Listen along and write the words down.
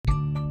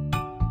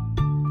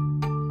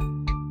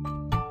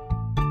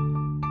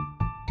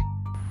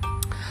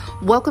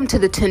Welcome to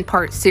the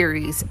 10-part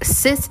series,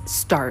 Sis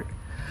Start,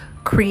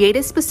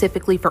 created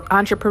specifically for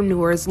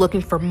entrepreneurs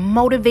looking for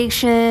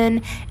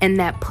motivation and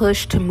that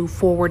push to move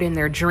forward in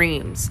their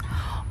dreams.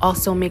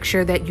 Also, make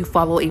sure that you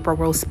follow April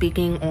Rose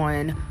Speaking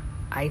on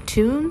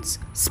iTunes,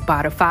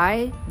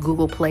 Spotify,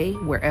 Google Play,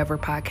 wherever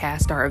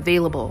podcasts are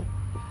available.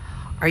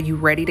 Are you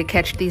ready to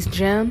catch these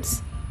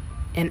gems?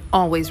 And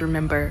always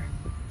remember,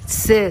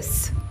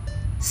 sis,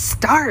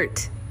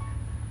 start.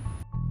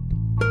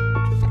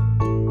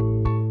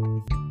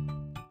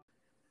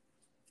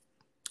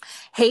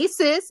 Hey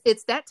sis,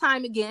 it's that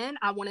time again.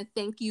 I want to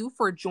thank you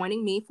for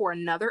joining me for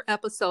another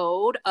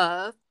episode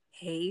of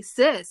Hey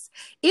Sis.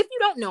 If you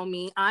don't know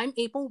me, I'm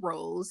April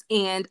Rose,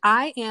 and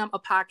I am a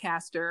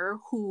podcaster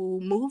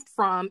who moved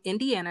from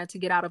Indiana to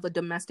get out of a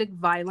domestic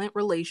violent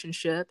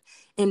relationship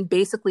and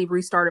basically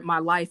restarted my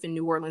life in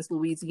New Orleans,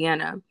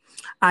 Louisiana.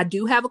 I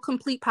do have a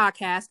complete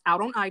podcast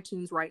out on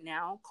iTunes right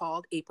now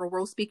called April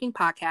Rose Speaking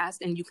Podcast,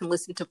 and you can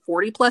listen to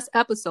 40 plus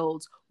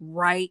episodes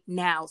right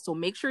now. So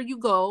make sure you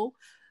go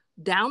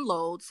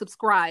download,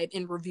 subscribe,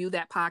 and review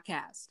that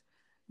podcast.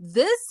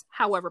 This,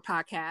 however,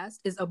 podcast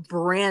is a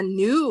brand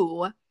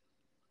new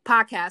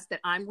podcast that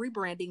I'm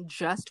rebranding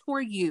just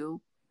for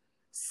you,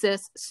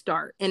 Sis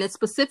Start. And it's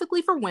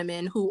specifically for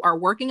women who are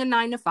working a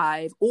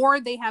 9-to-5 or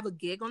they have a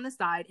gig on the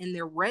side and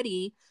they're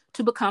ready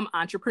to become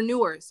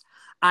entrepreneurs.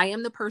 I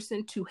am the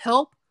person to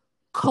help,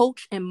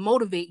 coach, and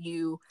motivate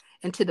you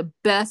into the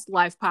best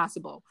life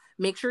possible.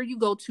 Make sure you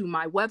go to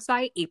my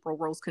website,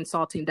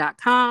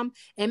 aprilroseconsulting.com,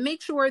 and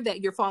make sure that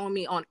you're following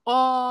me on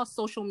all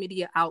social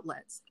media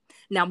outlets.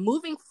 Now,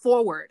 moving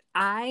forward,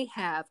 I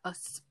have a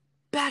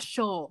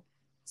special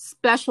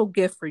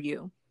gift for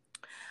you.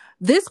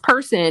 This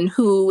person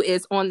who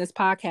is on this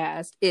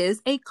podcast is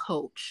a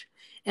coach.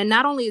 And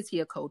not only is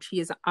he a coach,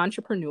 he is an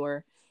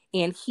entrepreneur,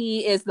 and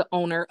he is the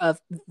owner of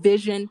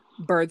Vision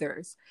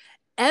Birthers.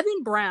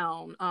 Evan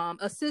Brown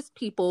assists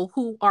people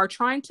who are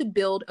trying to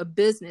build a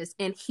business,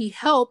 and he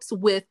helps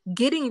with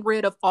getting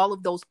rid of all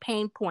of those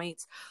pain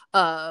points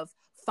of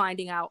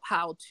finding out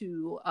how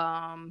to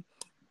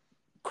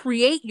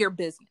create your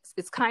business.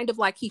 It's kind of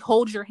like he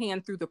holds your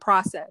hand through the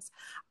process.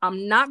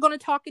 I'm not going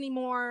to talk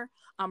anymore.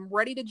 I'm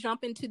ready to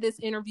jump into this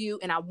interview,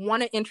 and I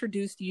want to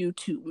introduce you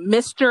to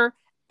Mr.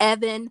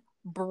 Evan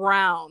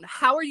Brown.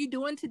 How are you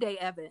doing today,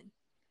 Evan?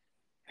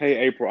 Hey,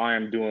 April, I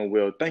am doing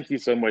well. Thank you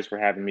so much for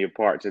having me a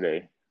part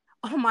today.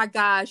 Oh my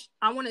gosh,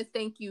 I want to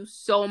thank you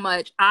so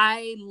much.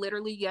 I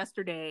literally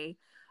yesterday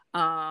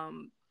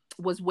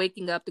was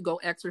waking up to go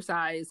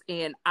exercise,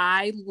 and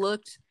I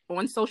looked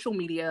on social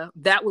media.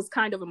 That was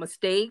kind of a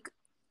mistake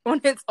on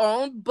its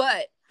own,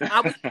 but I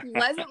was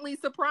pleasantly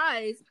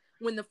surprised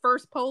when the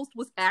first post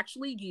was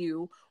actually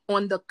you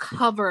on the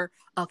cover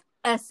of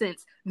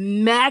Essence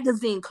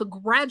magazine.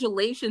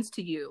 Congratulations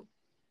to you.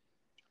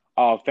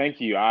 Oh, thank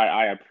you.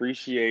 I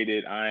appreciate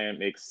it. I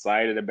am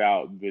excited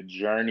about the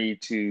journey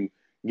to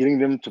getting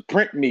them to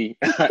print me,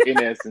 in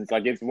essence.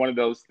 Like, it's one of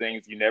those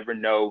things you never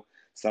know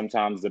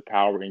sometimes the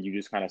power in you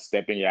just kind of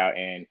stepping out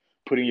and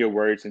putting your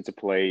words into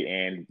play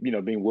and,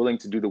 being willing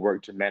to do the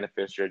work to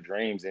manifest your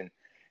dreams. And,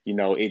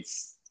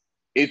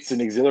 it's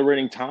an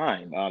exhilarating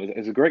time.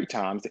 It's a great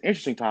time. It's an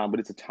interesting time, but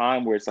it's a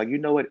time where it's like,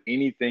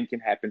 anything can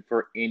happen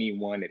for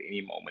anyone at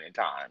any moment in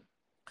time.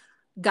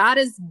 God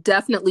is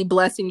definitely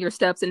blessing your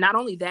steps. And not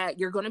only that,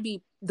 you're going to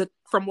be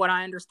from what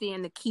I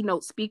understand, the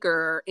keynote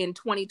speaker in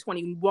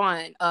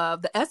 2021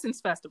 of the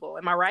Essence Festival.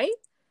 Am I right?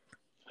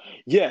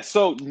 Yeah,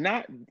 so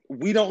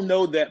we don't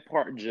know that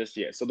part just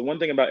yet. So the one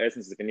thing about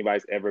Essence, if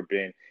anybody's ever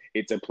been,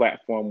 it's a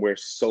platform where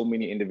so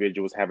many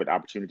individuals have an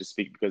opportunity to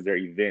speak because there are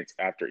events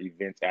after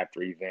events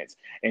after events.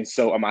 And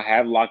so I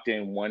have locked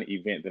in one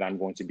event that I'm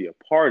going to be a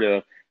part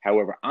of.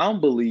 However,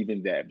 I'm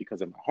believing that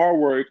because of my hard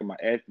work and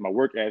my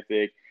work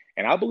ethic,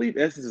 and I believe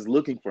Essence is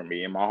looking for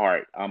me in my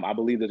heart. I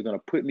believe they're going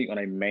to put me on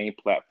a main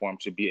platform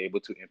to be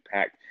able to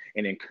impact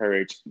and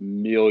encourage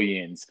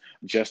millions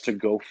just to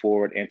go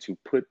forward and to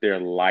put their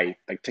life,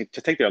 like to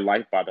take their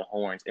life by the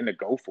horns and to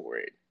go for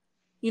it.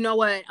 You know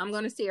what? I'm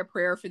going to say a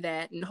prayer for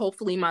that. And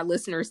hopefully my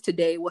listeners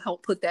today will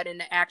help put that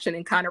into action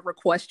and kind of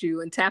request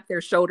you and tap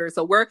their shoulders.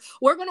 So we're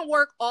going to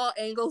work all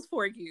angles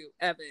for you,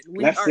 Evan.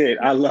 That's it.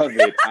 I love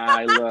it.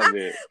 I love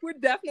it. We're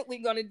definitely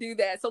going to do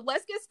that. So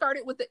let's get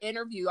started with the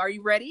interview. Are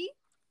you ready?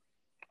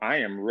 I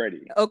am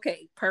ready.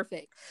 Okay,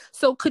 perfect.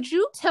 So could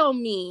you tell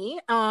me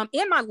and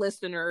my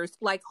listeners,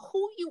 like,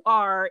 who you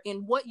are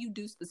and what you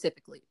do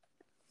specifically?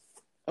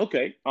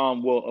 Okay.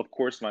 Well, of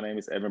course, my name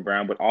is Evan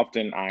Brown, but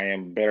often I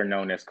am better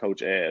known as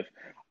Coach Ev.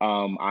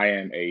 I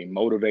am a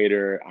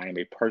motivator. I am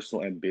a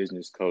personal and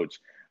business coach.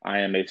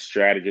 I am a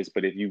strategist.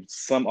 But if you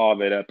sum all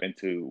that up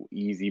into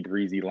easy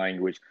breezy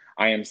language,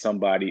 I am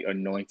somebody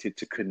anointed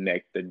to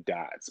connect the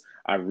dots.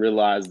 I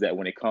realize that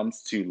when it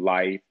comes to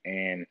life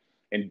and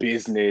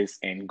business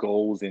and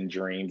goals and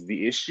dreams,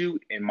 the issue,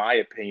 in my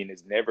opinion,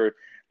 is never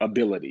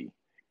ability.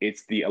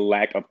 It's the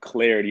lack of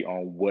clarity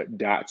on what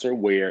dots are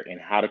where and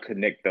how to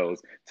connect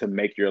those to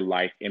make your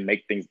life and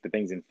make the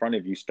things in front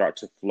of you start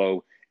to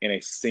flow in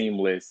a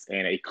seamless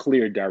and a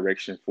clear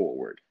direction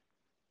forward.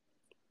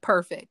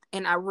 Perfect.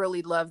 And I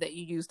really love that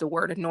you used the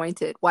word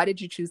anointed. Why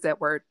did you choose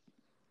that word?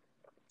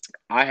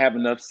 I have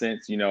enough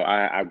sense,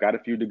 I've got a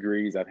few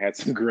degrees, I've had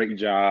some great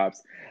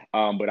jobs,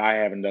 but I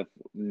have enough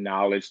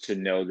knowledge to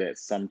know that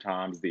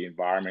sometimes the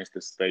environments,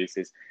 the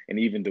spaces, and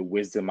even the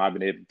wisdom I've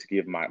been able to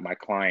give my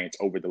clients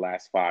over the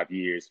last 5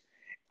 years,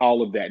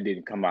 all of that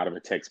didn't come out of a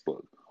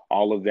textbook.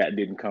 All of that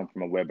didn't come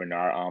from a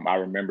webinar. I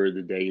remember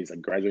the days I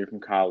graduated from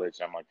college.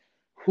 I'm like,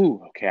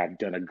 whew, okay, I've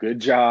done a good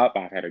job.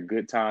 I've had a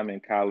good time in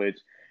college.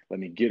 Let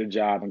me get a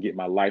job and get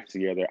my life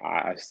together.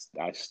 I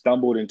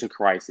stumbled into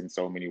Christ in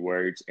so many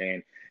words,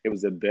 and it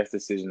was the best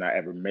decision I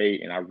ever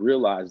made. And I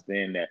realized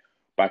then that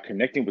by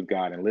connecting with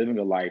God and living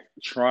a life,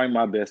 trying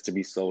my best to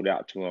be sold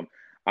out to Him,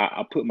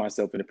 I put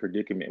myself in a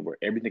predicament where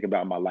everything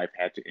about my life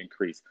had to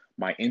increase.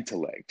 My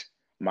intellect,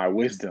 my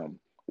wisdom,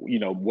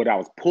 what I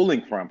was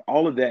pulling from,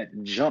 all of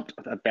that jumped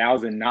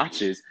 1,000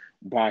 notches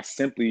by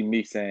simply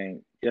me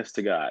saying yes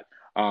to God.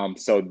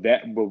 So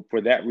that,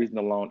 for that reason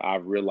alone,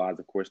 I've realized,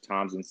 of course,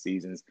 times and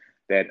seasons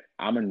that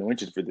I'm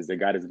anointed for this, that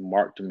God has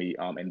marked me.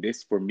 And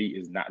this for me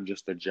is not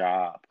just a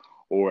job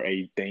or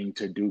a thing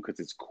to do because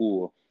it's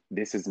cool.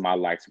 This is my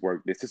life's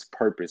work. This is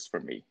purpose for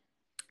me.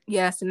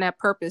 Yes, and that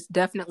purpose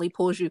definitely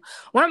pulls you.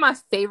 One of my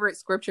favorite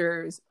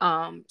scriptures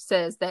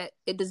says that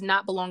it does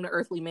not belong to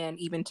earthly man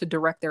even to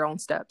direct their own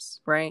steps,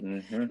 right?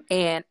 Mm-hmm.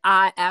 And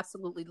I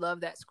absolutely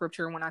love that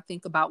scripture when I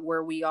think about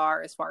where we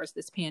are as far as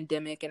this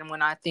pandemic, and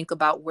when I think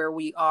about where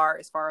we are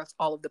as far as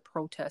all of the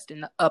protest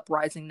and the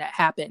uprising that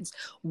happens.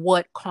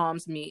 What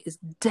calms me is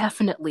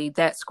definitely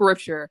that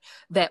scripture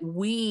that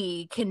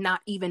we cannot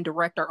even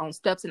direct our own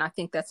steps. And I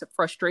think that's a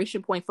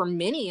frustration point for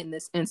many in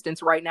this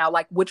instance right now.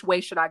 Like, which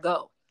way should I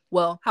go?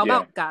 Well, how Yeah,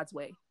 about God's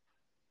way?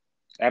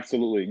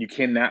 absolutely. You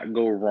cannot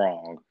go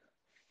wrong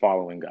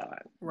following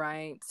God.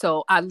 Right.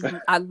 So I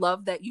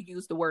love that you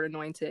use the word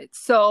anointed.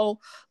 So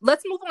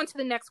let's move on to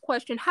the next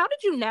question. How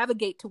did you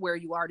navigate to where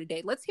you are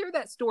today? Let's hear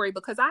that story,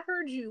 because I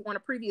heard you on a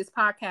previous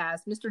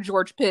podcast, Mr.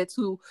 George Pitts,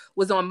 who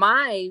was on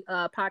my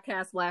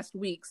podcast last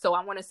week. So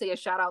I want to say a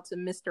shout out to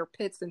Mr.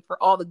 Pitts and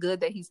for all the good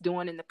that he's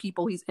doing and the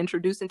people he's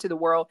introducing to the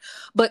world.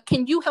 But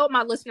can you help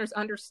my listeners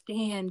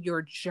understand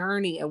your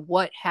journey and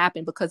what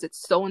happened, because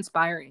it's so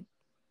inspiring?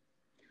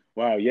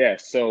 Wow, yeah.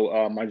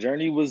 So my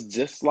journey was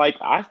just like,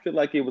 I feel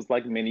like it was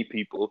like many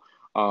people.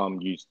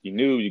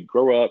 You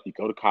grow up, you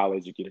go to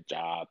college, you get a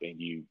job, and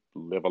you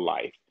live a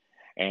life.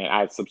 And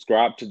I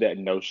subscribed to that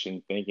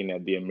notion, thinking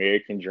that the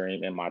American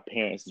dream and my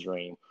parents'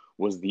 dream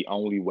was the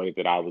only way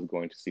that I was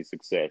going to see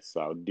success.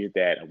 So I did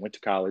that. I went to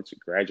college,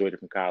 graduated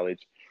from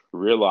college,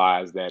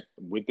 realized that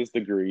with this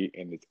degree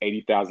and this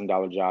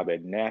 $80,000 job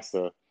at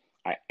NASA,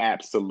 I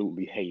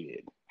absolutely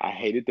hated. I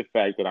hated the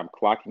fact that I'm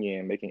clocking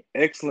in, making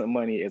excellent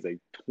money as a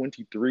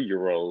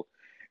 23-year-old,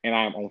 and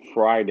I'm on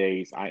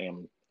Fridays. I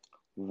am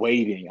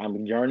waiting.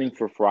 I'm yearning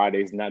for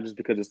Fridays, not just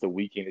because it's the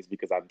weekend, it's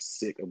because I'm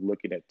sick of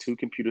looking at two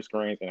computer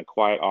screens in a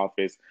quiet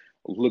office,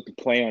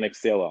 playing on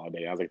Excel all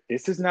day. I was like,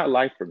 this is not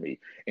life for me.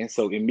 And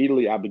so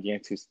immediately I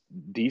began to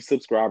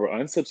desubscribe or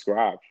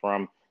unsubscribe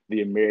from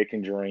the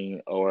American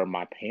dream or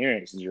my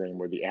parents' dream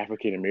or the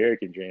African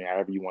American dream,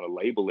 however you want to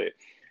label it.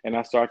 And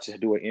I started to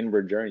do an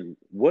inward journey.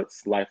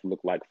 What's life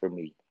look like for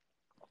me?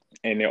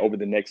 And then over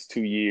the next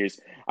 2 years,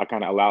 I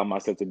kind of allowed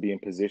myself to be in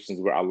positions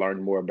where I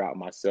learned more about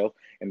myself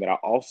and that I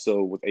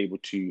also was able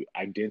to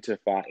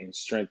identify and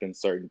strengthen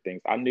certain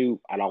things. I knew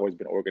I'd always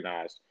been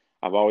organized.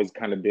 I've always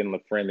kind of been the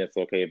friend that's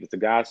okay, if it's a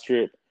guy's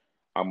trip,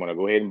 I'm gonna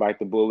go ahead and bite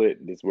the bullet.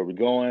 This is where we're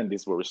going,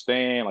 this is where we're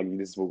staying, like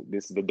this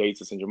is the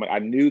dates of syndrome. I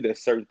knew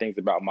there's certain things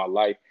about my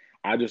life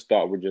I just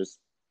thought were just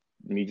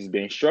me just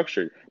being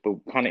structured. But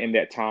kind of in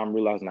that time,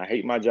 realizing I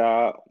hate my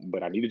job,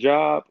 but I need a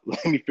job.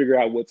 Let me figure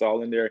out what's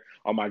all in there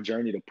on my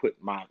journey to put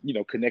my,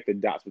 connect the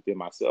dots within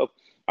myself.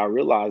 I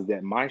realized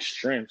that my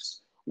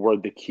strengths were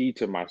the key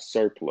to my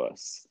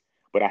surplus,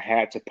 but I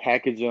had to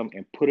package them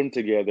and put them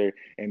together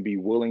and be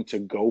willing to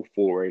go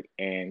for it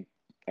and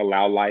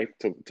allow life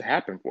to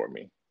happen for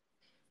me.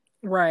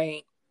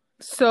 Right.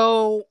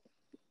 So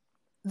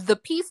the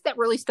piece that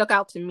really stuck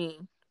out to me,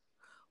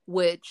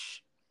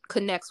 which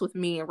connects with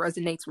me and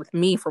resonates with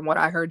me from what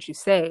I heard you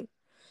say,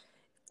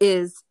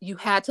 is you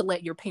had to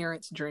let your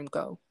parents' dream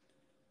go.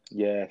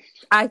 Yes.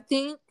 I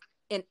think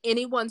in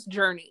anyone's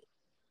journey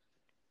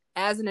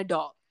as an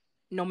adult,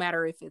 no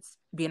matter if it's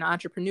being an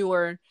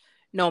entrepreneur,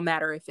 no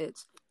matter if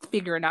it's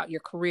figuring out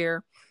your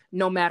career,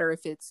 no matter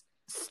if it's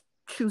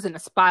choosing a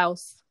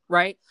spouse,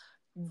 right?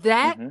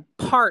 That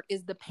Mm-hmm. part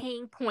is the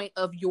pain point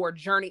of your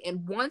journey.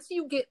 And once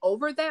you get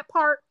over that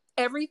part,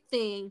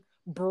 everything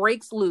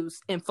breaks loose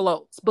and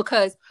floats,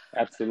 because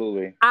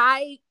Absolutely.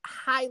 I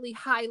highly,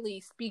 highly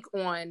speak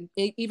on,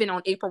 even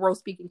on April Rose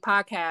Speaking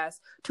podcast,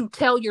 to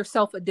tell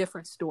yourself a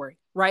different story,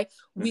 right?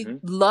 We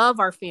Mm-hmm.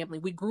 love our family.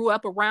 We grew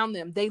up around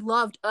them. They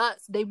loved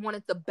us. They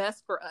wanted the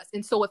best for us.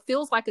 And so it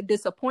feels like a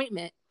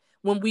disappointment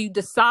when we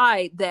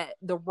decide that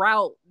the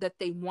route that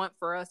they want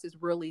for us is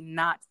really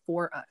not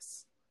for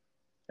us.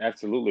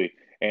 Absolutely.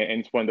 And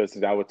it's one of those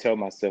things I would tell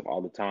myself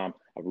all the time.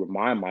 I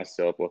remind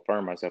myself or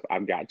affirm myself,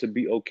 I've got to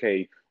be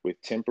okay with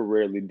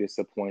temporarily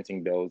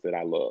disappointing those that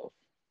I love.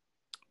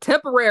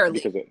 Temporarily.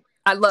 because of,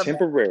 I love that.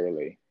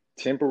 temporarily,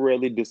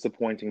 temporarily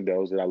disappointing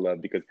those that I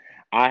love, because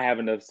I have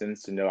enough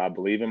sense to know I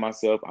believe in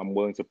myself. I'm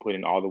willing to put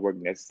in all the work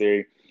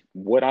necessary.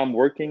 What I'm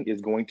working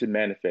is going to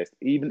manifest,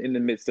 even in the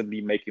midst of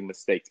me making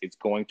mistakes. It's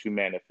going to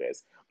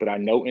manifest. But I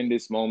know in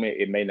this moment,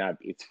 it may not.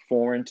 It's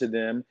foreign to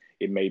them.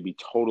 It may be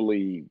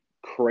totally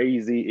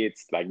crazy.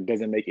 It's like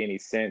doesn't make any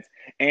sense,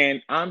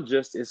 and I'm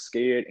just as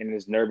scared and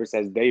as nervous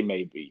as they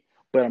may be.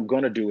 But I'm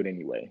gonna do it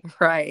anyway.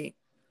 Right.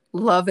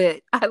 Love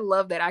it. I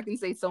love that. I can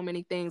say so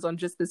many things on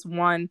just this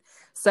one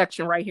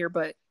section right here,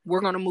 but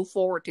we're going to move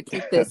forward to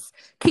keep this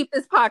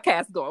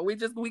podcast going.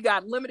 We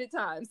got limited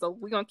time, so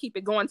we're going to keep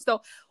it going.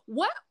 So,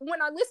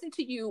 when I listen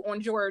to you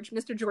on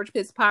Mr. George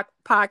Pitt's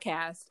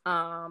podcast,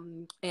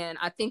 and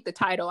I think the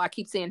title, I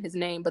keep saying his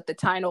name, but the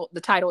title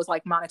is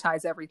like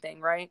Monetize Everything,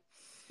 right?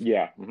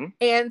 Yeah. Mm-hmm.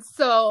 And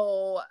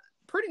so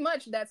pretty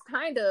much that's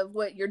kind of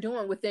what you're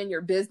doing within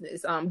your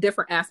business,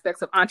 different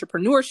aspects of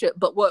entrepreneurship.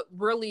 But what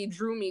really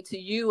drew me to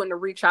you and to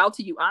reach out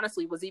to you,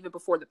 honestly, was even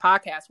before the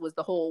podcast, was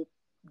the whole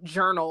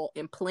journal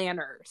and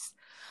planners.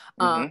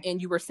 Mm-hmm.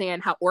 And you were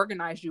saying how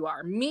organized you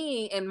are.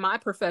 Me, in my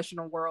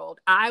professional world,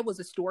 I was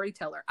a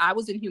storyteller. I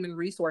was in human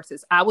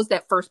resources. I was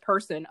that first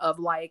person of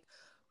like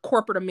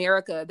corporate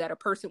America that a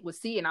person would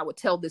see, and I would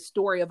tell this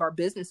story of our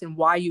business and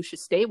why you should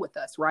stay with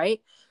us,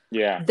 right?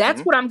 Yeah.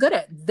 That's Mm-hmm. what I'm good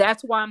at.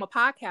 That's why I'm a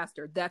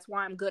podcaster. That's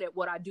why I'm good at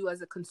what I do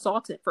as a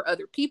consultant for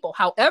other people.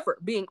 However,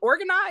 being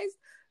organized,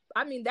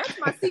 I mean, that's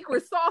my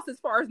secret sauce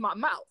as far as my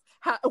mouth.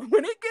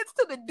 When it gets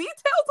to the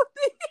details of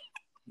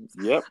things,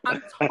 Yep.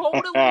 I'm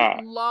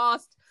totally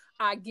lost.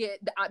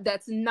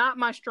 That's not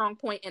my strong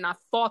point. And I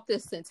fought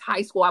this since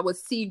high school. I would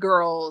see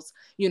girls,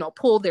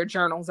 pull their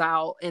journals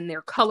out and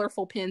their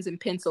colorful pens and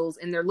pencils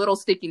and their little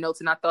sticky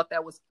notes. And I thought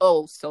that was,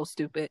 so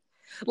stupid.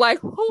 Like,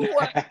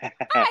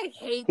 I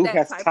hate Who that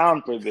has type time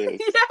of. for this?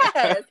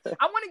 Yes,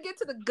 I want to get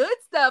to the good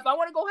stuff. I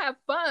want to go have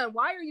fun.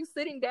 Why are you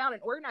sitting down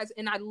and organized?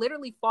 And I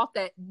literally fought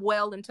that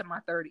well into my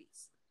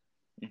 30s.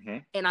 Mm-hmm.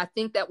 And I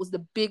think that was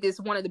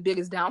one of the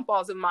biggest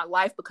downfalls of my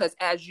life, because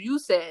as you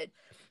said,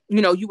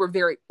 you were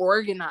very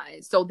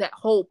organized. So that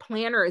whole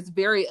planner is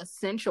very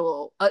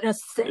essential, an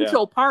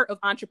essential part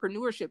of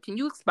entrepreneurship. Can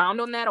you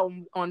expound on that,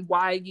 on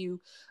why you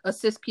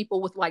assist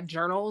people with like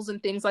journals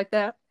and things like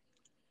that?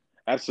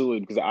 Absolutely,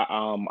 because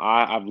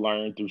I've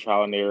learned through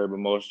trial and error, but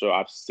more so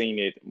I've seen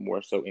it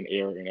more so in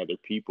error in other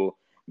people.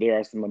 There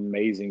are some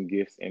amazing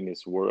gifts in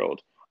this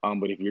world,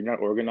 but if you're not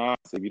organized,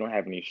 if you don't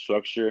have any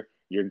structure,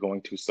 you're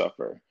going to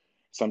suffer.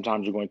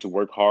 Sometimes you're going to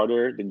work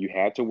harder than you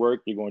had to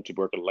work. You're going to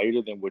work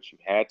later than what you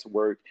had to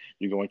work.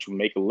 You're going to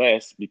make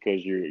less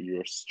because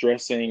you're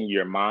stressing.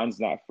 Your mind's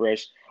not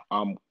fresh.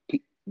 Um,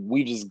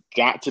 we just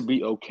got to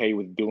be okay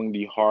with doing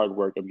the hard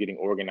work of getting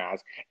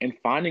organized and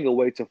finding a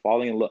way to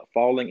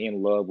falling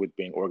in love with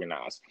being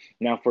organized.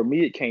 Now, for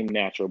me, it came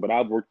natural, but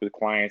I've worked with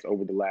clients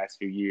over the last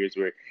few years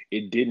where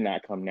it did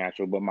not come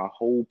natural. But my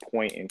whole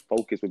point and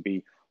focus would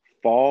be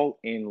fall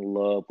in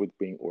love with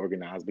being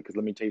organized, because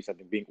let me tell you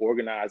something, being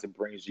organized, it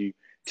brings you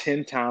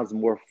 10 times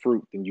more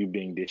fruit than you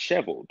being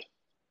disheveled.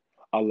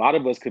 A lot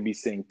of us could be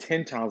seeing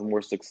 10 times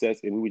more success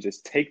if we would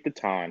just take the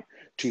time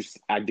to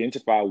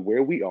identify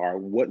where we are,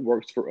 what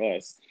works for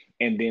us,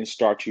 and then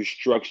start to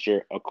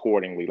structure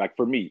accordingly. Like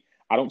for me,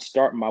 I don't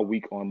start my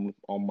week on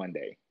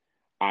Monday.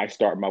 I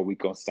start my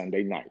week on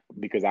Sunday night,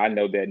 because I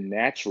know that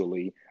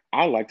naturally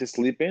I like to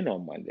sleep in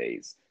on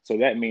Mondays. So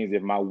that means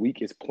if my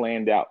week is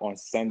planned out on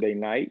Sunday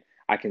night,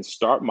 I can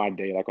start my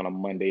day like on a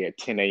Monday at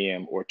 10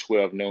 a.m. or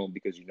 12 noon,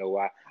 because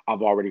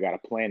I've already got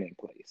a plan in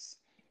place.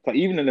 So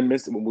even in the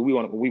midst of when we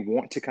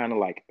want to kind of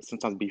like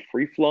sometimes be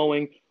free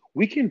flowing,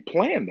 we can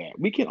plan that.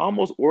 We can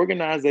almost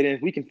organize that in.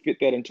 We can fit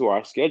that into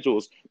our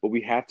schedules, but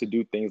we have to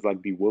do things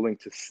like be willing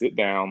to sit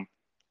down,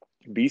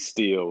 be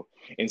still,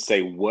 and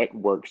say what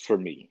works for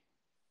me.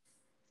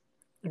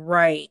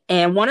 Right.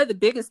 And one of the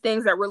biggest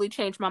things that really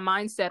changed my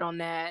mindset on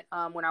that,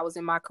 when I was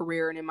in my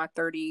career and in my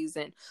 30s,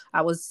 and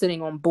I was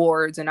sitting on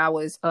boards and I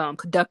was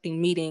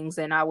conducting meetings,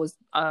 and I was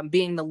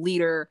being the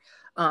leader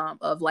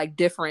of like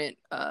different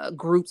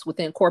groups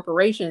within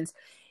corporations.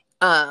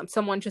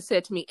 Someone just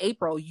said to me,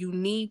 April, you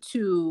need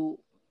to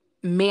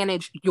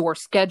manage your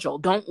schedule.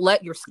 Don't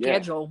let your Yeah,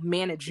 schedule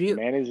manage you.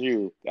 manage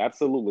you.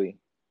 Absolutely.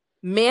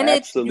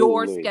 Manage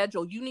your Absolutely.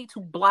 schedule. You need to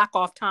block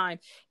off time,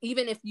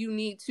 even if you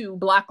need to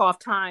block off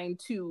time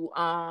to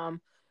and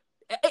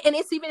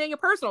it's even in your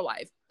personal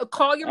life.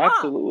 Call your mom.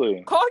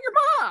 Absolutely. Call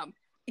your mom.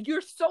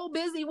 You're so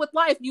busy with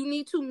life. You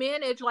need to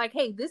manage like,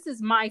 hey, this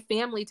is my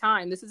family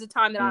time. This is a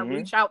time that I Mm-hmm.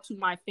 reach out to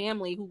my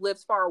family who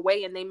lives far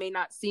away and they may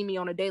not see me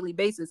on a daily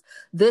basis.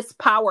 This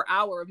power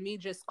hour of me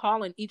just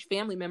calling each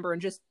family member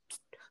and just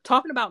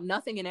talking about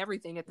nothing and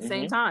everything at the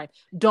same Mm-hmm. time.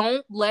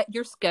 Don't let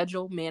your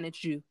schedule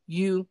manage you.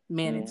 You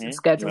manage the Mm-hmm.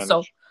 schedule. So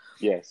Manage.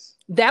 Yes.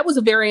 that was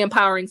a very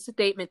empowering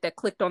statement that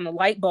clicked on the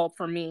light bulb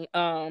for me.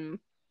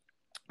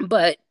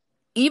 But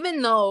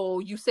even though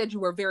you said you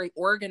were very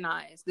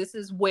organized, this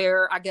is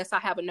where I guess I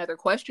have another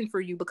question for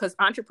you, because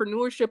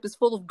entrepreneurship is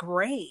full of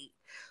gray.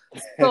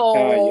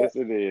 So, Yes,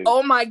 it is.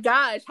 oh my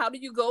gosh, how do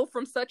you go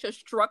from such a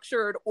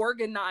structured,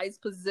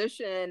 organized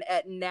position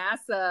at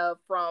NASA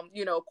from,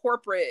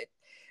 corporate,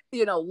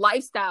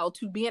 lifestyle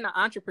to being an Hmm.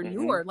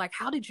 entrepreneur? Like,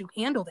 how did you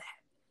handle that?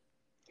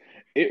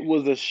 It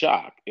was a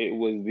shock. It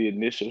was the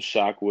initial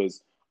shock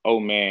was, oh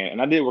man.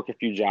 And I did work a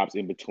few jobs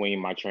in between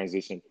my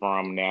transition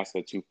from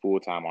NASA to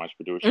full-time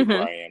entrepreneurship where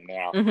Mm-hmm. I am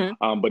now.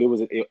 Mm-hmm. But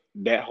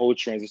that whole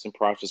transition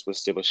process was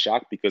still a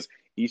shock because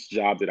each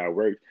job that I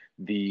worked,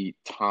 the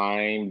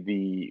time,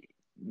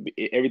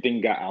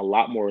 everything got a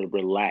lot more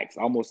relaxed,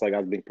 almost like I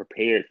was being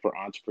prepared for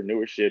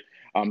entrepreneurship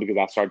because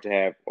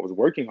I was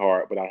working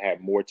hard, but I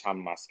had more time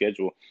in my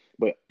schedule.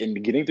 But in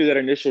getting through that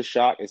initial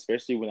shock,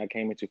 especially when I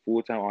came into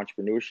full-time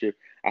entrepreneurship,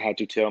 I had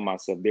to tell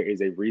myself there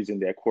is a reason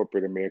that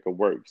corporate America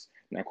works.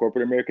 Now,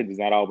 corporate America is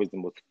not always the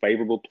most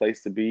favorable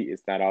place to be.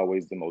 It's not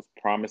always the most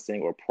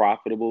promising or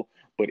profitable,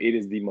 but it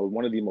is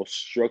one of the most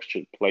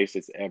structured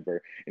places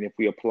ever. And if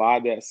we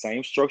apply that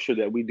same structure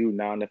that we do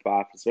 9 to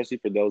 5, especially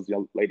for those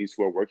young ladies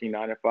who are working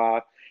 9 to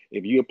 5,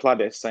 if you apply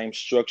that same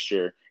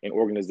structure and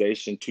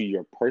organization to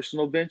your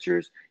personal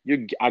ventures,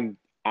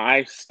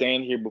 I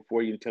stand here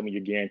before you and tell me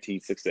you're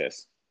guaranteed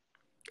success.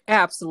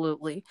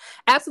 Absolutely.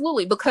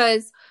 Absolutely.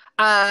 Because,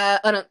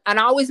 and I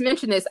always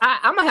mention this,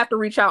 I'm going to have to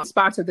reach out and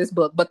sponsor this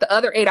book, but the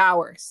other 8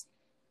 hours,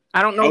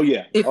 I don't Oh know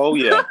yeah. if, Oh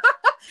yeah.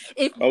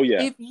 if, Oh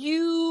yeah. if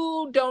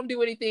you don't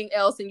do anything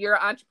else and you're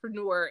an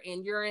entrepreneur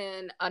and you're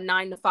in a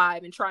 9 to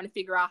 5 and trying to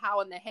figure out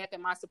how in the heck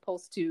am I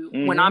supposed to,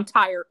 when I'm Hmm.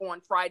 tired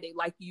on Friday,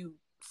 like you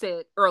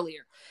said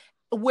earlier,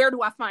 where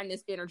do I find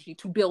this energy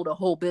to build a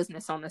whole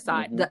business on the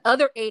side? Hmm. The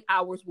other 8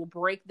 hours will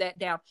break that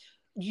down.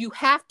 You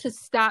have to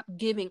stop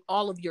giving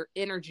all of your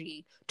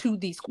energy to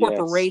these Yes.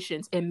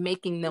 corporations and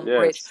making them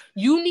rich. Yes.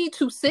 You need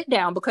to sit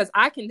down because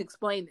I can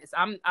explain this.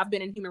 I've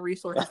been in human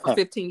resources for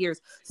 15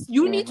 years.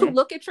 You need to Hmm.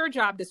 look at your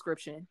job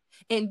description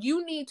and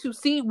you need to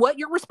see what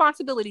your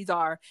responsibilities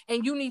are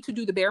and you need to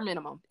do the bare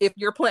minimum if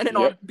you're planning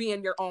on Yep.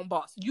 being your own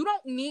boss. You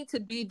don't need to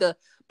be the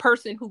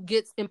person who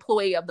gets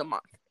employee of the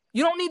month.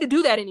 You don't need to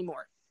do that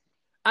anymore.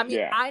 I mean,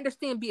 Yeah. I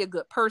understand be a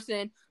good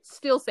person,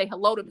 still say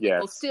hello to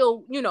people, Yes.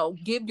 still,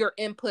 give your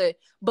input,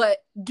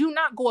 but do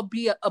not go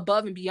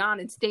above and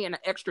beyond and stay an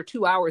extra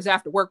 2 hours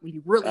after work when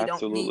you really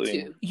don't need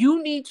Absolutely. to.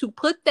 You need to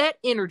put that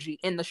energy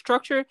in the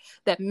structure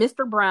that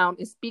Mr. Brown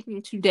is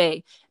speaking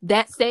today,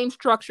 that same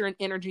structure and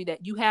energy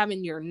that you have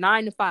in your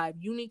 9 to 5,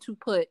 you need to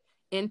put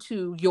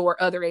into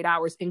your other 8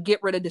 hours and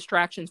get rid of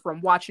distractions from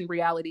watching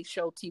reality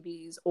show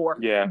TVs or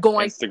Yeah.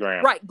 going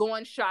Instagram. right,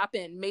 going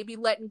shopping, maybe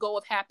letting go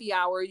of happy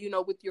hour,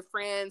 with your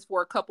friends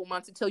for a couple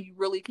months until you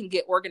really can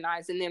get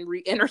organized and then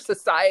re-enter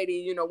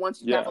society,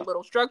 once you have a Yeah.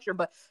 little structure.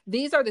 But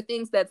these are the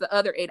things that the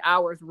other 8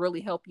 hours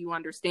really help you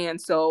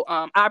understand. So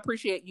I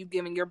appreciate you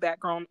giving your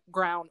background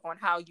on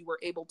how you were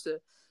able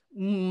to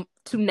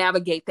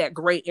navigate that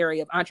great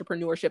area of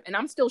entrepreneurship. And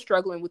I'm still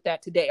struggling with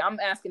that today. I'm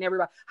asking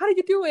everybody, how do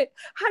you do it?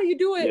 How do you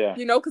do it? Yeah.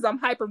 Because I'm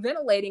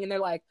hyperventilating and they're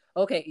like,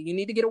 okay, you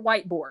need to get a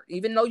whiteboard.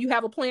 Even though you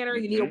have a planner,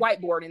 you need a Hmm.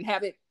 whiteboard and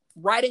have it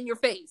right in your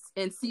face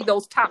and see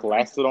those top three.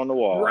 Plastered on the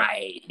wall.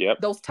 Right.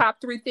 Yep. Those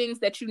top 3 things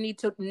that you need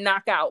to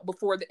knock out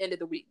before the end of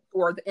the week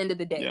or the end of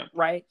the day. Yeah.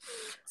 Right.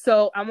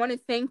 So I want to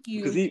thank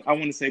Because you. I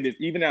want to say this,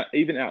 even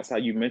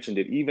outside, you mentioned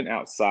it, even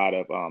outside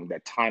of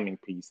that timing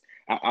piece,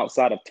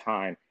 outside of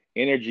time,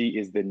 energy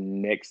is the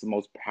next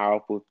most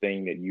powerful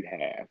thing that you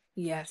have.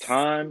 Yes.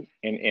 Time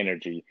and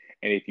energy.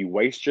 And if you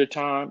waste your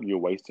time, you're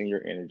wasting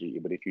your energy.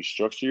 But if you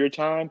structure your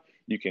time,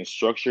 you can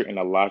structure and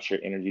allot your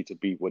energy to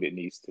be what it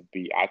needs to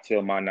be. I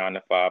tell my 9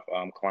 to 5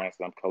 clients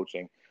that I'm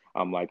coaching,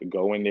 I'm like,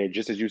 go in there,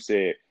 just as you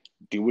said,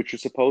 do what you're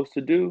supposed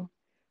to do,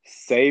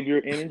 save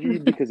your energy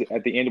because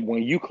at the end,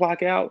 when you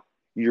clock out,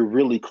 you're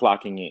really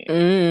clocking in.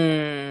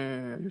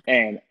 Mm,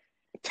 And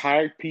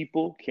tired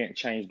people can't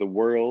change the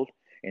world,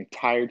 and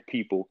tired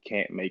people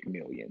can't make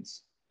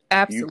millions.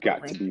 You got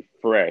to absolutely. be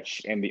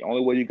fresh, and the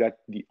only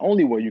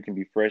way you can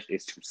be fresh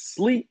is to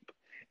sleep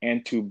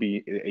and to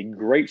be a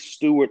great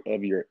steward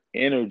of your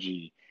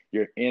energy.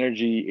 Your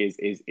energy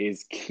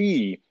is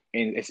key,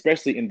 and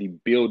especially in the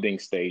building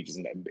stages,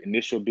 in the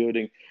initial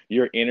building,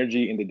 your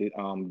energy in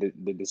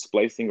the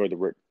displacing or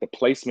the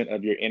placement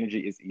of your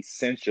energy is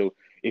essential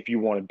if you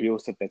want to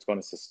build something that's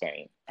going to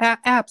sustain.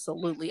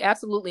 Absolutely,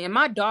 absolutely. And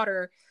my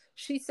daughter,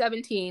 she's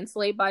 17,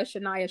 Slayed by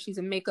Shania. She's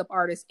a makeup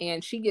artist,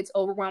 and she gets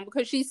overwhelmed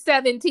because she's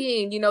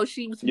 17.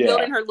 She's Yeah.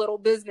 building her little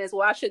business.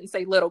 Well, I shouldn't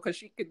say little because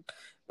she could,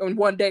 in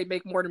one day,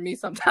 make more than me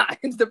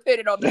sometimes,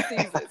 depending on the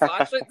season. So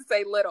I shouldn't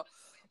say little.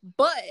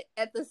 But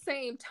at the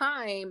same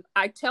time,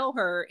 I tell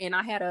her, and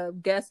I had a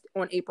guest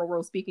on April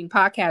Rose Speaking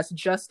podcast,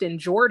 Justin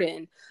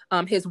Jordan.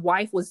 His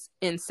wife was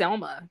in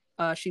Selma.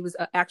 She was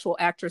an actual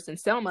actress in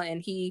Selma,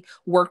 and he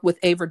worked with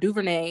Ava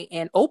DuVernay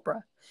and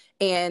Oprah.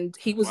 And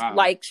he was Wow.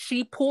 like,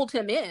 she pulled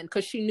him in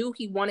because she knew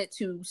he wanted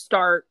to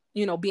start,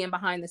 being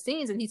behind the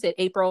scenes. And he said,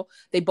 April,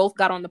 they both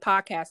got on the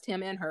podcast,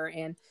 him and her.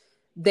 And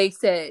they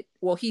said,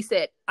 well, he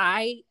said,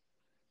 I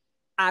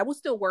was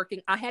still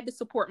working. I had to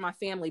support my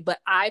family, but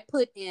I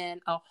put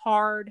in a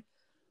hard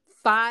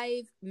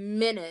 5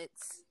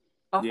 minutes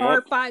a Yep.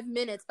 hard 5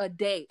 minutes a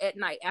day at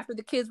night after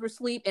the kids were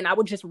asleep, and I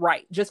would just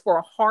write just for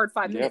a hard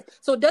 5 minutes. Yep.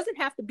 So it doesn't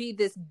have to be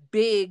this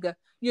big,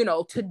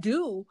 to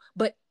do,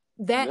 but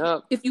that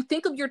Yep. if you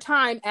think of your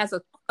time as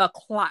a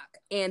clock,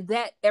 and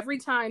that every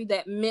time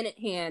that minute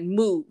hand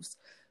moves,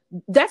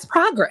 that's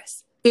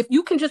progress. If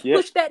you can just Yep.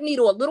 push that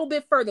needle a little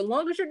bit further, as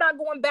long as you're not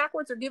going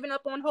backwards or giving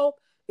up on hope,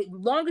 as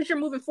long as you're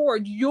moving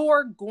forward,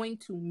 you're going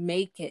to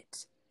make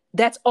it.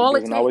 That's It all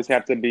it doesn't always takes.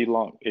 have to be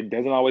long. It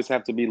doesn't always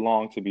have to be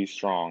long to be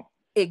strong.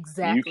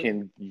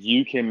 Exactly.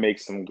 You can make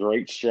some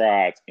great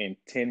strides in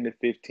 10 to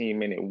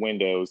 15-minute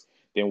windows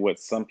than what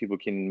some people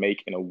can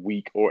make in a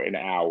week or an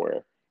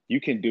hour. You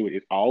can do it.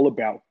 It's all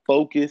about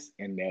focus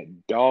and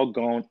that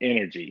doggone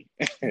energy.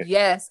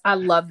 Yes, I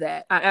love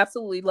that. I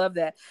absolutely love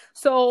that.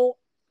 So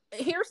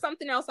here's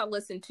something else I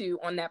listened to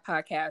on that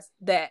podcast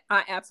that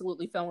I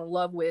absolutely fell in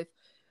love with.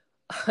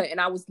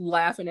 And I was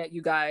laughing at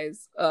you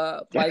guys.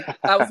 Like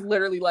I was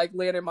literally like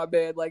laying in my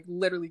bed, like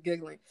literally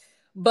giggling.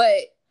 But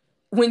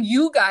when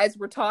you guys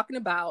were talking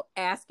about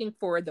asking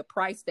for the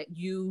price that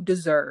you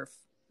deserve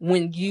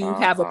when you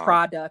have a Uh-huh.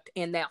 product,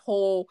 and that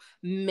whole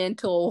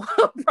mental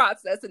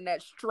process and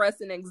that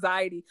stress and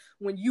anxiety,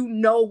 when you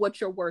know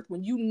what you're worth,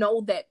 when you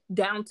know that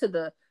down to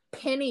the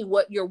penny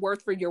what you're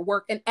worth for your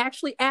work, and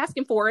actually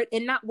asking for it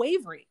and not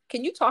wavering.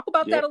 Can you talk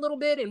about that Yep. a little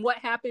bit, and what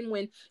happened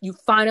when you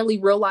finally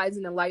realized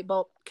and the light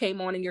bulb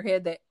came on in your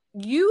head that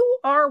you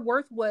are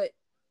worth what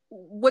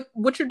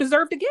you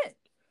deserve to get?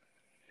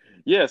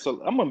 Yeah,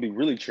 so I'm gonna be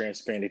really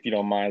transparent if you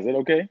don't mind. Is that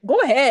okay? Go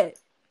ahead.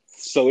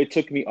 So it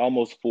took me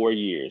almost 4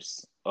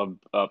 years of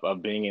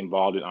being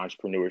involved in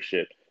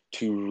entrepreneurship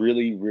to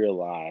really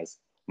realize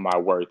my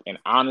worth. And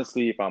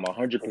honestly, if I'm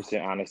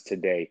 100% honest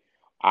today,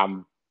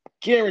 I'm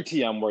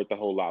guarantee I'm worth a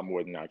whole lot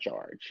more than I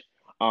charge.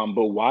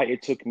 But why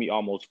it took me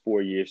almost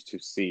 4 years to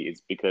see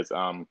is because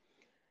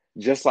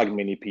just like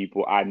many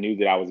people, I knew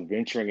that I was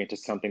venturing into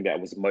something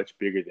that was much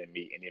bigger than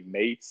me, and it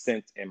made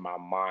sense in my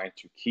mind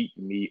to keep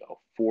me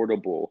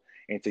affordable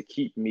and to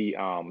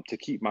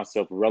keep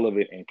myself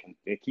relevant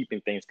and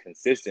keeping things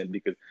consistent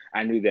because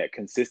I knew that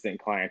consistent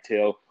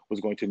clientele was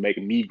going to make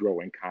me grow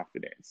in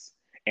confidence.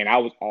 And I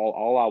was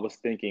all I was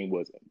thinking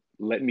was,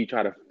 let me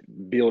try to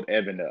build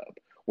Evan up.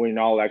 When in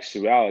all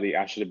actuality,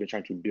 I should have been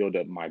trying to build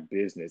up my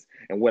business.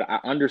 And what I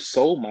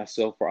undersold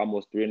myself for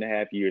almost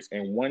 3.5 years.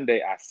 And one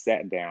day I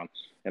sat down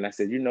and I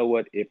said, you know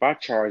what? If I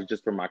charge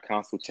just for my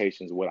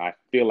consultations, what I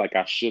feel like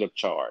I should have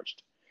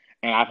charged,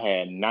 and I've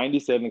had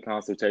 97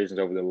 consultations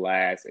over the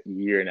last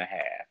year and a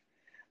half,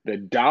 the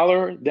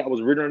dollar that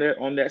was written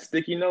on that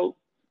sticky note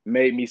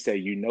made me say,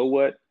 you know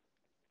what?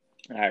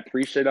 I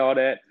appreciate all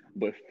that,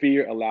 but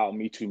fear allowed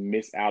me to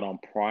miss out on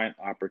prime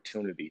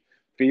opportunity.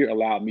 Fear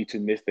allowed me to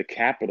miss the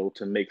capital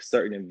to make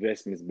certain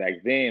investments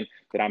back then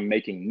that I'm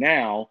making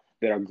now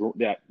but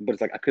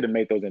it's like I could have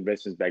made those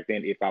investments back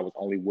then if I was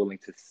only willing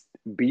to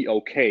be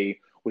okay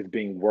with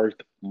being worth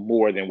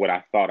more than what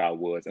I thought I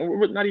was,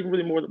 and not even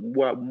really more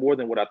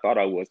than what I thought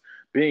I was,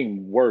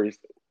 being worth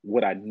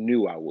what I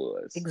knew I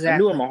was. I knew in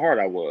Exactly. my heart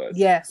I was, but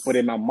Yes.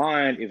 in my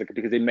mind, is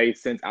because it made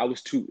sense. I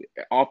was too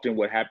often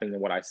what happens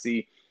and what I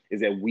see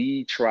is that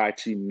we try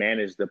to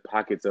manage the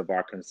pockets of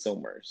our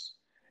consumers,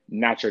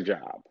 not your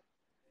job.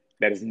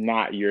 That is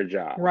not your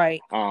job.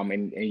 Right.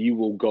 And you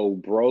will go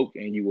broke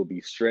and you will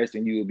be stressed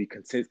and you will be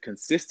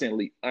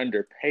consistently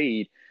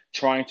underpaid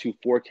trying to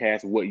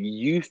forecast what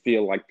you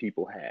feel like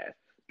people have.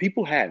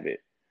 People have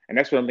it. And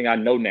that's one thing I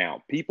know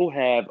now. People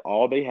have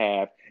all they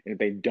have. And if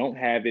they don't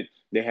have it,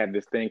 they have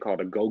this thing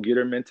called a go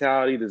getter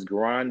mentality, this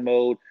grind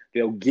mode.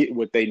 They'll get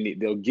what they need,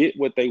 they'll get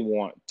what they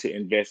want to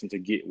invest and to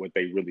get what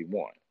they really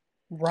want.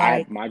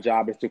 Right. My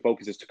job is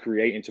to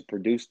create and to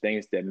produce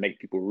things that make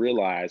people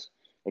realize,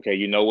 okay,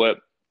 you know what?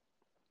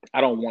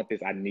 I don't want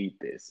this. I need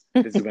this.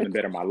 This is going to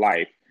better my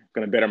life,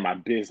 going to better my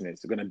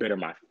business, going to better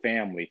my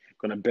family,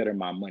 going to better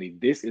my money.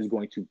 This is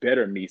going to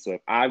better me. So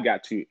if I've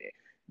got to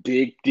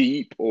dig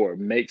deep or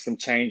make some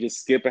changes,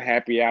 skip a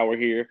happy hour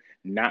here,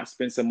 not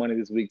spend some money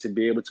this week to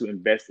be able to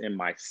invest in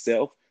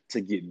myself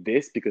to get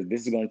this because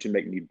this is going to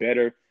make me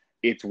better,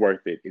 it's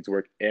worth it. It's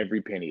worth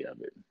every penny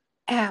of it.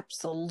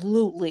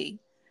 Absolutely.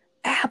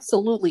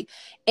 Absolutely.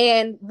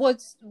 And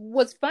what's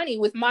funny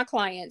with my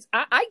clients,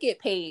 I get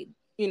paid,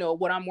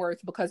 what I'm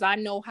worth, because I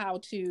know how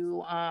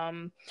to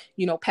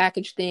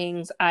package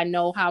things. I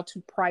know how to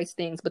price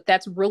things, but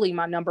that's really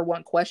my number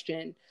one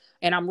question.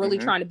 And I'm really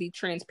Mm-hmm. trying to be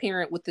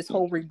transparent with this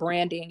whole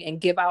rebranding and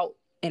give out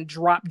and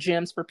drop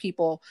gems for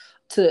people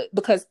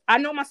because I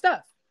know my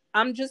stuff.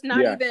 I'm just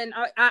not Yeah, even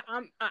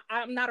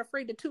I'm not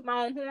afraid to toot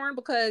my own horn,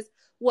 because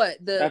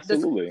what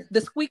absolutely. the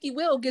squeaky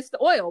wheel gets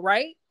the oil,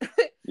 right?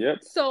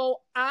 Yep.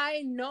 So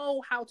I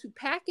know how to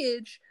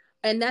package.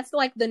 And that's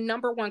like the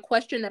number one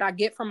question that I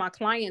get from my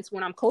clients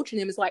when I'm coaching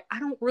them is like, I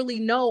don't really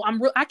know.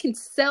 I can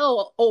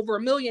sell over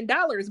 $1 million.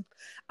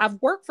 I've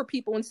worked for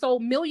people and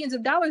sold millions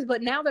of dollars,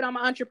 but now that I'm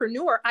an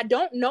entrepreneur, I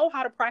don't know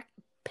how to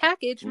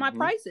package my Mm-hmm.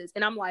 prices.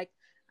 And I'm like,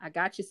 I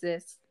got you,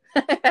 sis.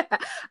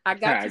 I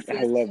got you,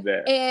 I sis. love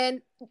that.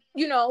 And,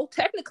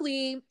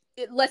 technically,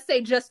 let's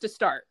say just to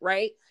start,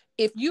 right?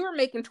 if you are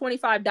making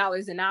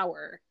 $25 an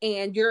hour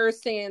and you're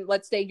saying,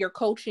 let's say you're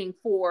coaching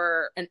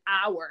for an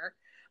hour,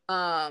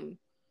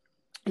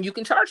 you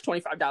can charge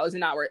 $25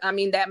 an hour. I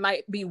mean, that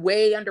might be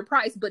way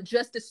underpriced, but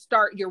just to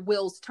start your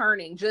wheels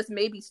turning, just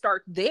maybe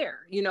start there.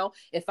 You know,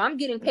 if I'm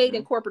getting paid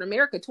in corporate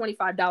America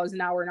 $25 an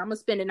hour and I'm gonna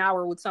spend an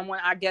hour with someone,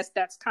 I guess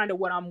that's kind of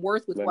what I'm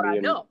worth with what I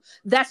know.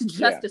 That's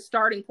just a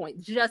starting point,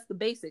 just the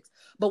basics.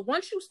 But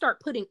once you start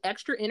putting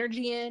extra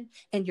energy in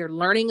and you're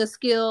learning a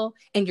skill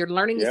and you're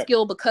learning a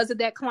skill because of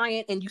that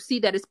client, and you see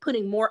that it's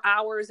putting more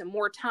hours and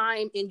more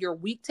time in your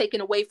week taken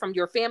away from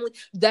your family,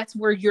 that's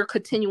where you're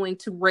continuing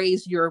to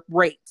raise your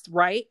rates,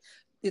 right?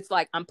 It's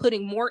like, I'm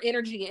putting more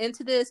energy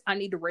into this. I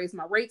need to raise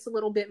my rates a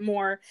little bit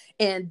more.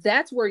 And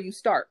that's where you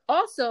start.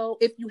 Also,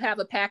 if you have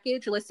a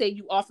package, let's say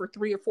you offer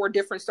 3 or 4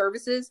 different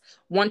services,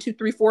 1, 2,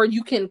 3, 4,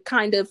 you can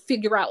kind of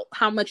figure out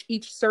how much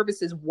each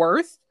service is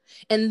worth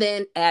and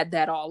then add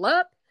that all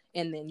up.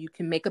 And then you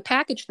can make a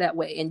package that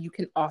way and you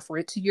can offer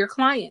it to your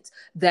clients.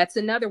 That's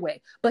another way.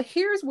 But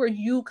here's where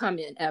you come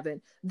in, Evan.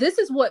 This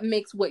is what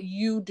makes what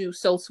you do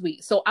so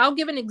sweet. So I'll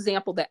give an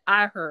example that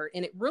I heard,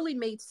 and it really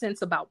made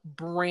sense about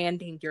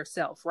branding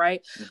yourself,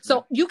 right?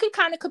 So you can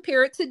kind of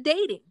compare it to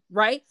dating,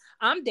 right?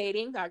 I'm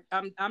dating.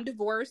 I'm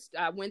divorced.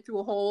 I went through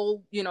a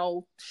whole,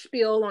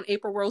 spiel on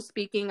April Rose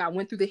Speaking. I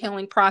went through the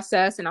healing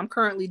process and I'm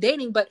currently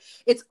dating, but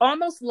it's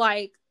almost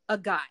like a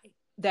guy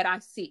that I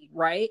see,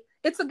 right?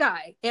 It's a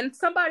guy and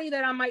somebody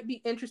that I might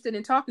be interested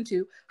in talking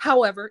to.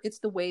 However, it's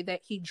the way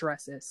that he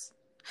dresses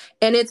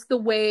and it's the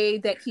way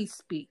that he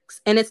speaks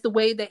and it's the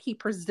way that he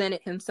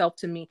presented himself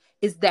to me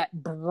is that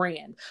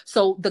brand.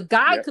 So the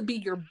guy could be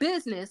your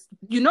business,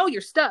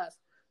 your stuff,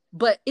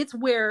 but it's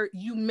where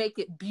you make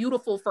it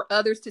beautiful for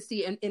others to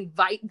see and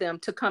invite them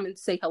to come and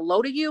say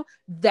hello to you.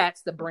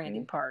 That's the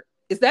branding part.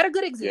 Is that a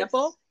good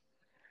example?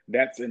 Yes.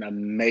 That's an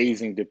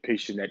amazing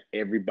depiction that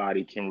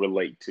everybody can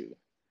relate to.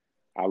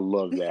 I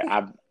love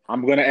that.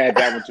 I'm going to add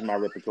that one to my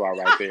repertoire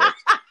right there.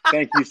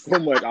 Thank you so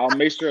much. I'll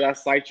make sure I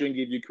cite you and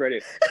give you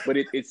credit. But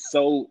it's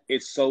so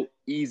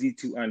easy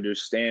to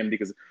understand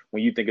because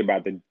when you think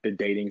about the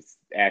dating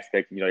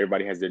aspect,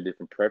 everybody has their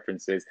different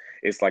preferences.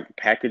 It's like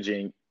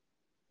packaging.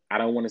 I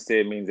don't want to say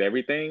it means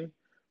everything,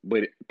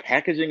 but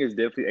packaging is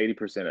definitely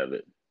 80% of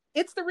it.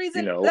 It's the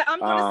reason that I'm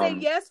going to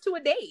say yes to a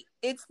date.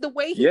 It's the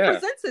way he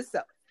presents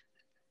himself.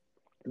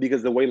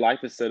 Because the way life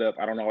is set up,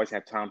 I don't always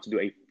have time to do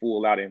a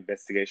full-out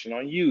investigation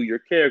on you, your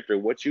character,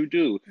 what you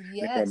do,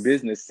 from a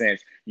business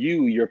sense,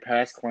 your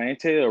past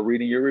clientele,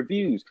 reading your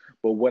reviews.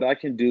 But what I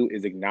can do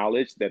is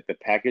acknowledge that the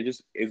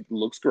package it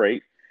looks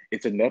great.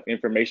 It's enough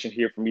information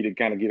here for me to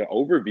kind of get an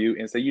overview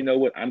and say, you know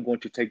what, I'm going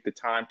to take the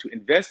time to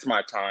invest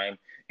my time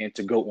and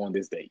to go on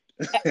this date.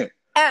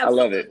 I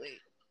love it.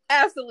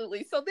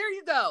 Absolutely. So there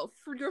you go.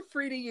 You're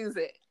free to use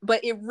it.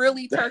 But it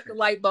really turned the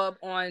light bulb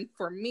on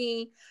for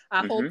me.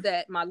 I hope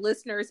that my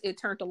listeners, it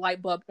turned the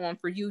light bulb on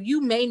for you.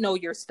 You may know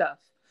your stuff.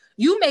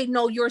 You may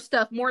know your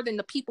stuff more than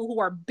the people who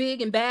are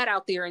big and bad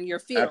out there in your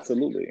field.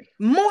 Absolutely.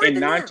 More and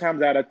than 9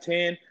 times out of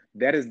 10,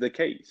 that is the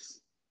case.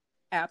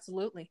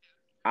 Absolutely.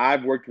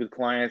 I've worked with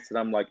clients that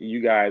I'm like,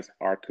 you guys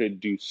could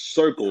do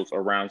circles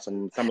around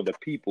some of the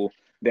people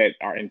that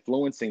are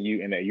influencing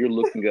you and that you're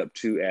looking up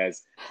to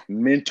as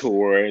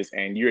mentors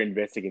and you're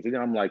investigating.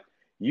 I'm like,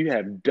 you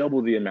have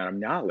double the amount of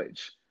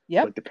knowledge,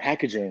 but the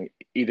packaging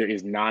either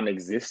is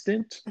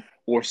non-existent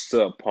or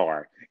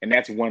subpar. And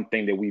that's one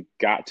thing that we've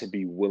got to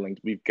be willing,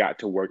 we've got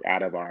to work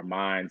out of our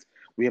minds.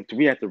 We have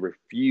to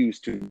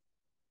refuse to.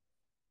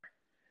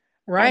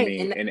 Right. I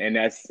mean, and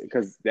that's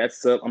because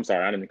that's I'm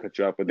sorry, I didn't cut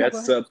you off, but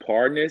that's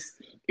subparness.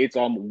 It's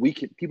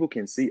people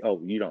can see,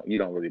 oh, you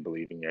don't really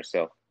believe in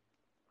yourself.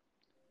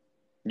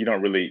 You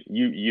don't really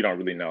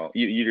know.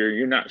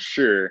 You're not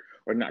sure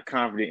or not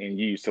confident in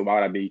you. So why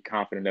would I be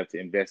confident enough to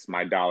invest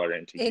my dollar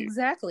into you?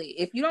 Exactly.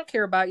 If you don't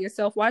care about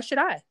yourself, why should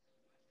I?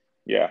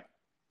 Yeah.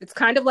 It's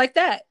kind of like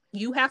that.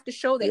 You have to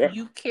show that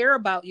you care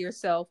about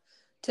yourself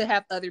to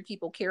have other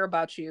people care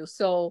about you.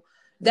 So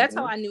that's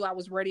how I knew I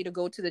was ready to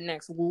go to the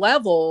next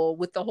level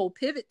with the whole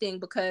pivot thing,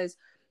 because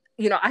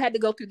I had to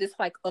go through this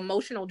like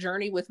emotional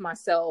journey with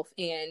myself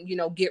and,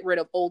 get rid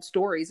of old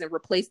stories and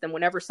replace them.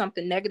 Whenever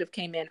something negative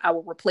came in, I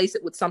would replace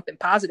it with something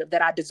positive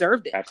that I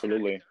deserved it.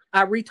 Absolutely.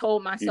 I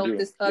retold myself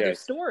this other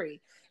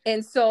story.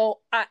 And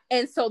so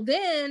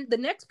then the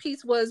next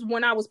piece was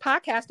when I was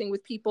podcasting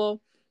with people,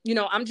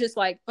 I'm just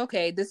like,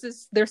 okay,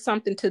 there's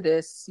something to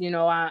this,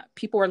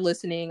 people are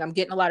listening. I'm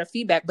getting a lot of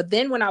feedback. But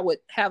then when I would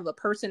have a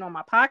person on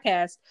my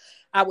podcast,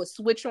 I would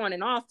switch on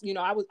and off.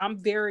 I'm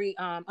very,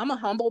 I'm a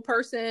humble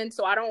person,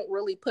 so I don't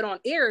really put on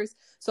airs.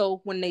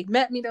 So when they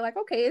met me, they're like,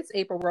 okay, it's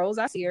April Rose,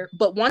 I see her.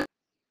 But one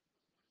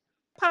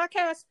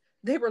podcast,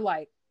 they were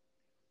like,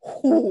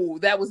 ooh,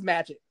 that was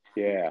magic.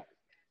 Yeah.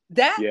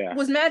 That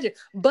was magic,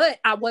 but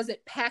I wasn't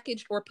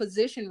packaged or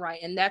positioned right.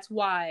 And that's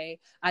why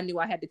I knew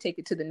I had to take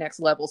it to the next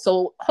level.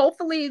 So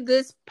hopefully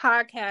this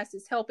podcast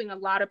is helping a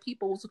lot of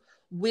people's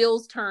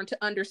wheels turn to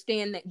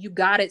understand that you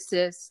got it,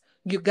 sis.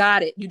 You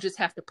got it. You just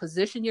have to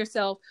position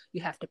yourself,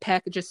 you have to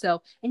package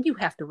yourself, and you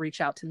have to reach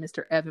out to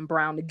Mr. Evan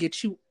Brown to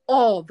get you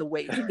all the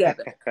way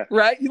together.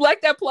 Right? You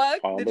like that plug?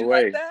 All Did the you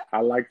like way. that?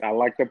 I like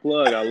the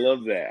plug. I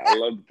love that. I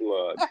love the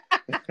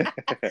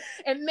plug.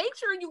 And make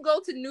sure you go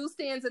to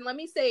newsstands. And let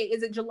me say,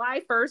 is it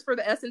July 1st for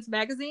the Essence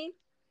magazine?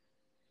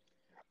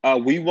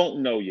 We won't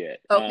know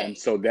yet. Okay.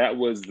 So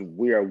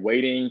we are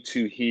waiting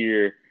to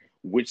hear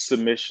which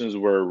submissions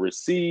were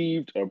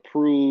received,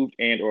 approved,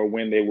 and or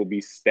when they will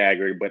be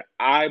staggered. But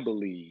I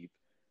believe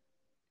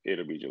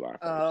it'll be July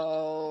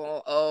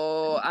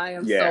 1st. I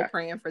am so Yeah,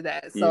 praying for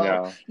that. you So,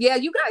 know, yeah,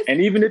 you guys.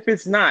 and even if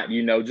it's not,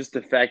 just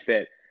the fact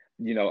that,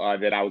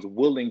 that I was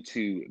willing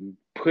to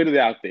put it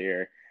out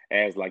there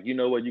as like, you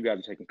know what, you guys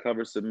are taking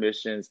cover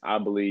submissions. I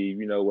believe,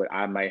 you know what,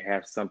 I might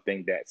have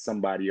something that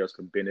somebody else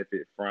could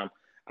benefit from.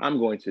 I'm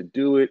going to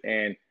do it.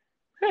 And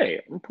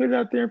hey, I'm gonna put it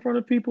out there in front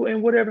of people,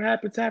 and whatever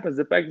happens, happens.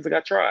 The fact is, like, I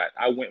tried,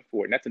 I went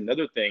for it. And that's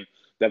another thing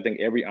that I think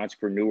every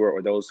entrepreneur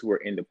or those who are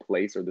in the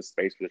place or the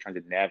space where they're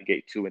trying to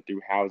navigate to and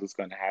through how is this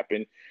going to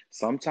happen.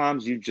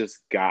 Sometimes you just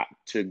got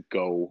to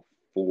go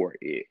for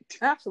it.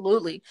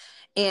 Absolutely.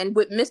 And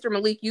with Mr.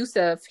 Malik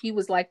Youssef, he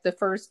was like the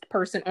first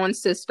person on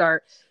Sistart.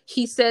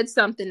 He said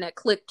something that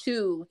clicked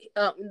too.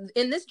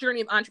 In this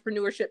journey of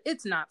entrepreneurship,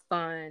 it's not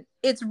fun.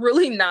 It's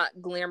really not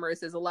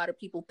glamorous as a lot of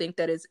people think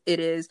that it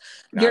is.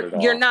 Not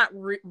at You're all. not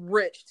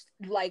rich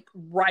like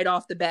right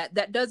off the bat.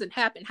 That doesn't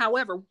happen.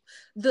 However,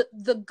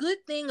 the good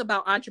thing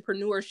about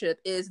entrepreneurship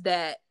is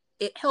that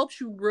it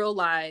helps you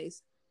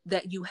realize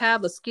that you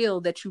have a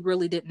skill that you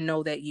really didn't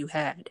know that you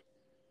had.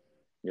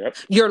 Yep.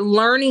 You're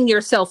learning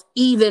yourself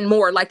even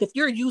more. Like if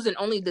you're using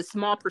only the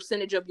small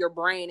percentage of your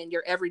brain in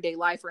your everyday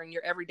life or in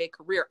your everyday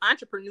career,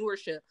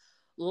 entrepreneurship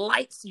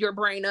lights your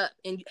brain up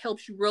and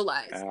helps you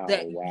realize Oh,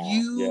 that wow.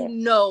 you Yes.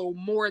 know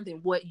more than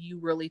what you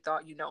really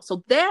thought you know.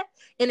 So that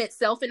in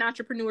itself in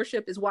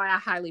entrepreneurship is why I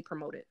highly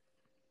promote it.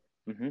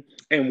 Hmm.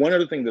 And one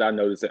other thing that I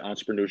noticed that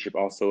entrepreneurship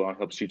also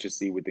helps you to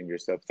see within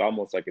yourself. It's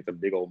almost like it's a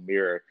big old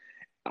mirror.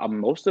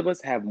 Most of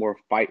us have more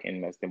fight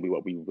in us than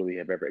what we really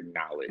have ever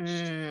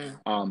acknowledged.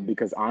 Mm,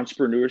 Because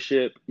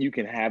entrepreneurship, you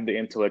can have the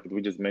intellect, as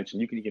we just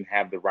mentioned, you can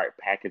have the right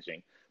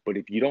packaging, but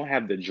if you don't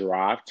have the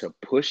drive to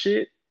push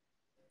it,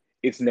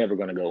 it's never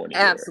going to go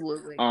anywhere.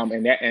 absolutely.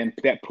 And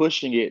that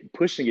pushing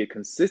it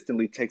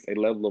consistently takes a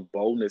level of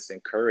boldness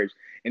and courage,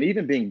 and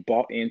even being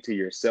bought into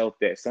yourself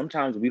that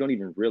sometimes we don't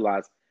even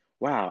realize.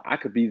 Wow, I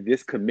could be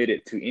this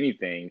committed to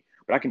anything,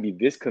 but I can be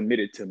this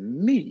committed to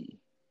me,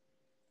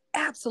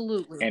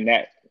 Absolutely. and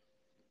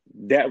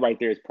that right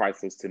there is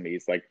priceless to me.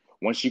 It's like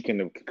once you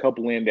can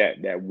couple in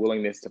that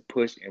willingness to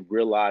push and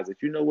realize that,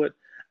 you know what,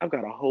 I've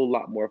got a whole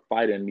lot more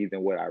fight in me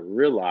than what I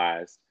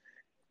realized.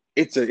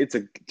 It's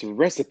a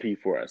recipe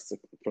for us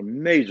for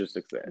major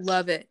success.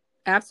 Love it.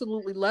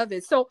 Absolutely love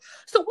it. So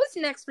what's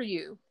next for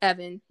you,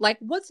 Evan? Like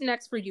what's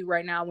next for you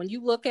right now when you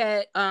look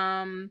at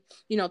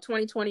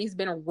 2020 has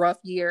been a rough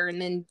year,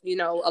 and then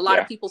a lot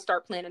of Yeah. people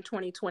start planning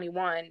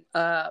 2021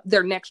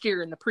 their next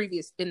year in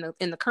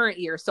the current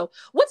year. So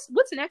what's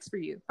next for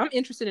you? I'm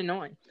interested in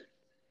knowing.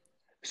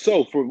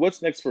 So for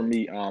what's next for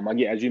me,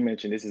 again, as you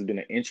mentioned, this has been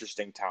an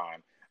interesting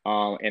time.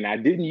 And I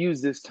didn't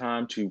use this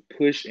time to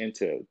push and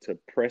to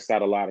press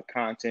out a lot of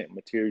content,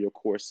 material,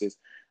 courses.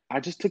 I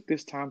just took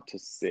this time to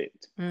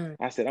sit. Mm,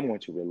 I said, I'm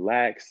going to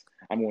relax.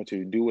 I'm going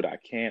to do what I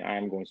can. I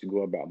am going to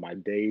go about my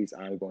days.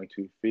 I'm going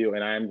to feel,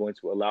 and I am going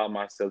to allow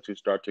myself to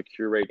start to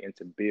curate and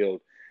to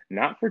build,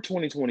 not for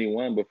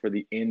 2021, but for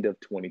the end of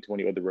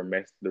 2020 or the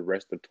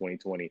rest of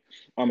 2020.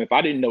 If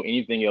I didn't know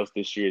anything else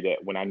this year,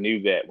 that when I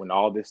knew that when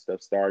all this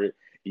stuff started,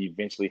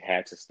 eventually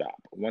had to stop.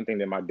 One thing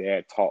that my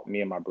dad taught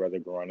me and my brother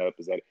growing up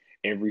is that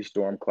every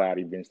storm cloud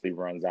eventually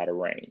runs out of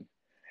rain.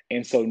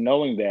 And so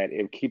knowing that,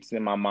 it keeps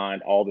in my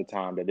mind all the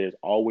time that there's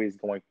always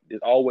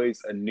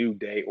a new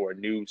day or a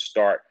new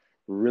start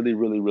really,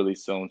 really, really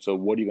soon. So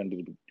what are you going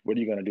to do? What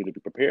are you going to do to be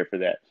prepared for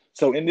that?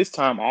 So in this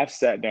time, I've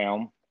sat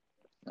down.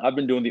 I've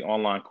been doing the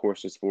online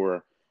courses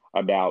for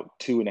about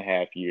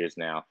 2.5 years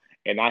now,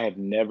 and I have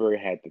never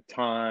had the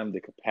time,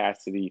 the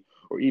capacity,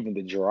 or even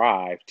the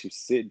drive to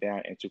sit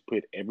down and to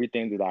put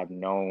everything that I've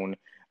known,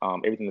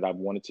 everything that I've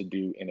wanted to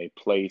do in a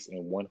place, in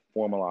one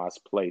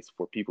formalized place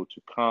for people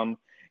to come,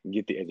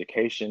 get the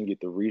education, get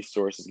the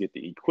resources, get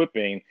the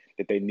equipping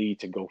that they need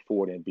to go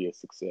forward and be a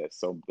success.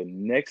 So the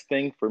next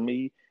thing for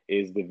me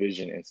is the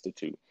Vision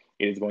Institute.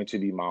 It is going to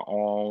be my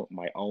own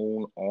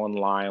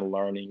online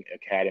learning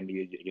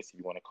academy, I guess if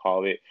you want to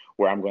call it,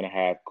 where I'm going to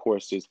have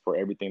courses for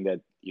everything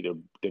that either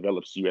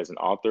develops you as an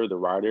author, the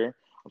writer.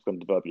 I'm going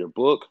to develop your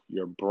book,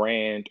 your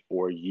brand,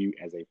 or you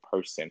as a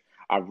person.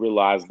 I've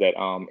realized that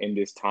in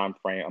this time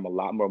frame, I'm a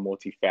lot more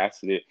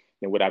multifaceted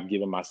than what I've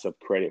given myself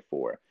credit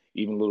for.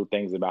 Even little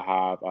things about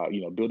how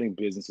building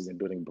businesses and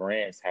building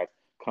brands have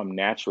come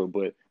natural,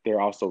 but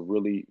they're also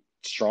really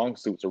strong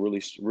suits or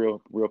really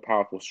real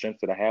powerful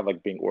strengths that I have,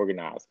 like being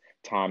organized,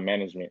 time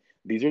management.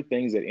 These are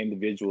things that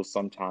individuals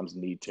sometimes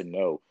need to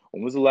know.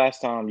 When was the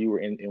last time you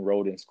were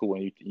enrolled in school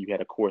and you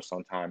had a course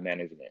on time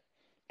management?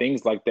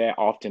 things like that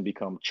often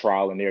become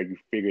trial and error. You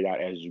figure it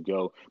out as you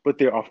go, but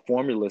there are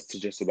formulas to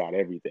just about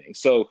everything.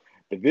 So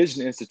the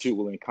Vision Institute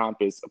will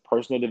encompass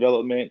personal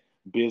development,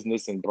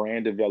 business and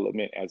brand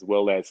development, as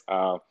well as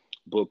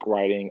book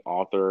writing,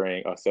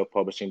 authoring,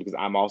 self-publishing, because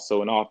I'm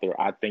also an author.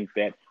 I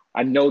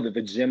know that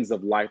the gems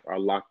of life are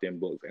locked in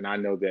books, and I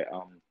know that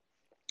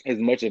as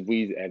much as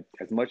we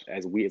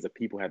as a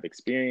people have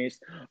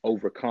experienced,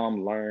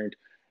 overcome, learned,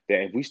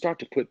 that if we start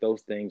to put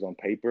those things on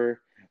paper,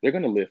 they're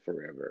going to live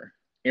forever.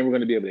 And we're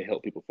going to be able to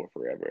help people for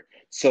forever.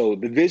 So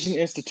the Vision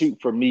Institute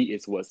for me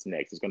is what's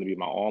next. It's going to be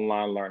my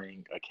online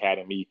learning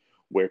academy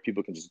where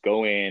people can just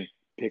go in,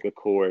 pick a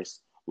course,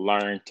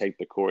 learn, take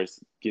the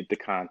course, get the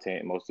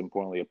content, and most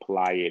importantly,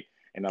 apply it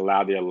and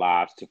allow their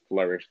lives to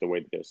flourish the way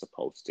that they're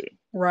supposed to.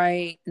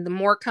 Right. The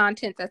more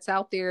content that's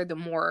out there, the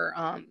more,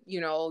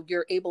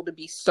 you're able to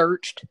be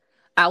searched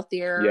out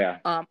there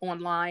Yeah,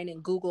 online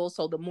and Google.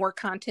 So the more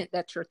content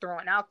that you're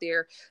throwing out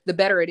there, the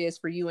better it is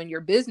for you and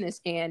your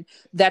business. And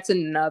that's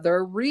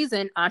another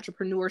reason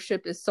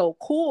entrepreneurship is so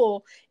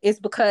cool, is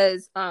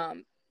because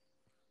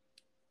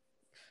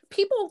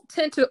people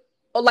tend to,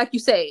 like you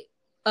say,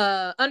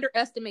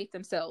 underestimate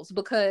themselves,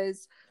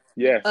 because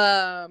yes,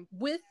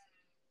 with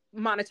the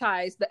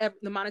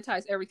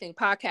Monetize Everything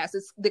podcast,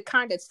 that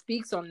kind of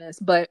speaks on this,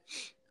 but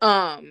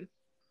and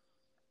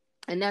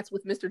that's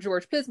with Mr.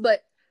 George Pitts.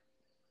 But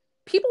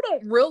people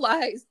don't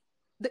realize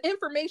the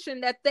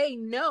information that they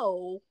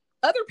know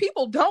other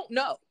people don't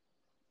know.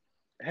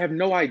 I have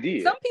no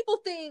idea. Some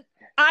people think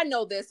I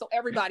know this, so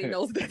everybody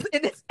knows this,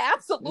 and it's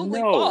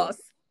absolutely No,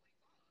 false.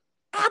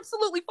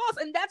 Absolutely false.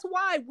 And that's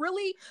why,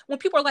 really, when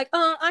people are like,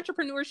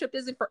 entrepreneurship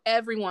isn't for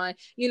everyone,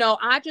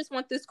 I just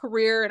want this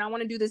career and I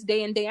want to do this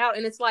day in, day out.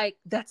 And it's like,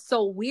 that's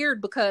so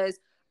weird, because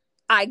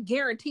I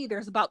guarantee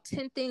there's about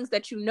 10 things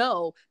that you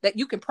know that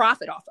you can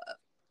profit off of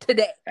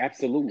today.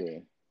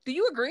 absolutely. Do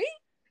you agree?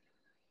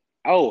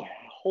 Oh,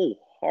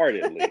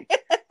 wholeheartedly.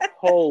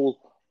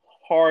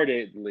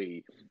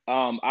 Wholeheartedly.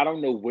 I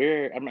don't know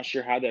where, I'm not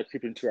sure how that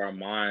creeped into our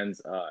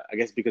minds. I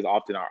guess because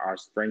often our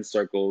friend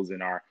circles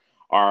and our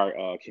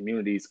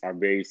communities are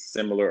very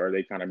similar, or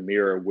they kind of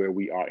mirror where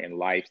we are in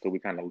life. So we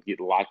kind of get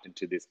locked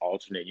into this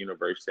alternate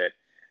universe that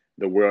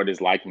the world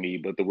is like me,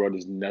 but the world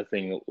is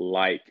nothing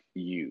like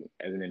you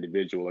as an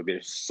individual. Like,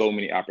 there's so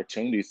many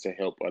opportunities to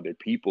help other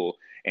people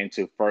and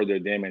to further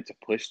them and to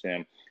push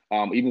them.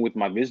 Even with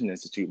my Vision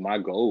Institute, my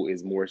goal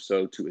is more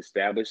so to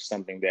establish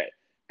something that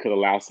could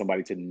allow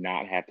somebody to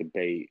not have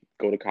to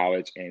go to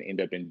college and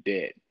end up in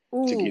debt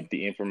to Ooh, get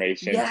the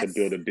information to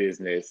build yes. a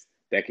business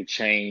that could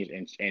change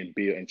and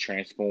build and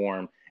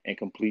transform and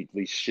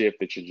completely shift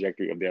the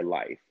trajectory of their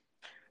life.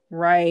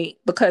 Right.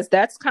 Because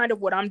that's kind of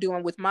what I'm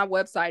doing with my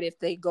website. If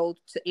they go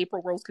to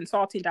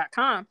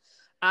aprilroseconsulting.com,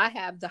 I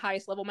have the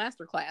highest level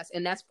masterclass,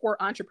 and that's for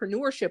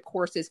entrepreneurship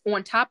courses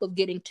on top of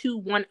getting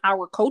 2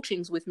 1-hour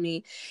coachings with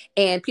me.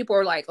 And people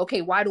are like,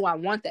 okay, why do I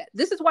want that?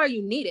 This is why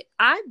you need it.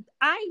 I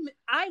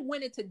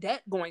went into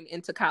debt going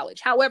into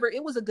college. However,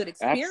 it was a good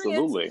experience.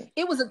 Absolutely.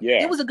 It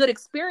Yeah. was a good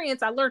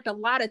experience. I learned a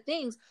lot of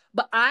things,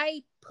 but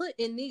I put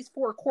in these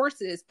 4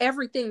 courses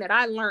everything that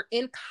I learned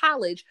in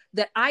college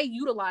that I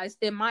utilized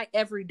in my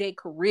everyday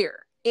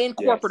career in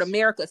corporate Yes.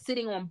 America,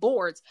 sitting on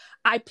boards.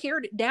 I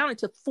pared it down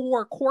into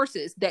 4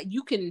 courses that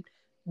you can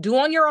do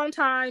on your own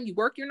time. You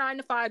work your 9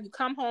 to 5, you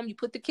come home, you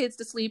put the kids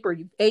to sleep, or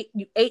you ate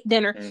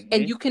dinner,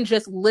 and Hmm. you can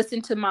just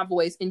listen to my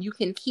voice, and you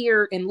can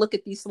hear and look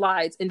at these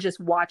slides and just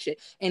watch it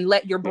and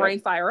let your Yep.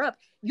 brain fire up.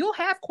 You'll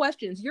have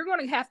questions. You're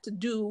going to have to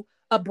do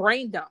a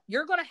brain dump.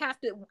 You're going to have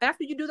to,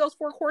 after you do those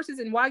 4 courses,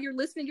 and while you're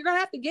listening, you're going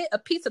to have to get a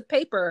piece of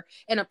paper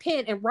and a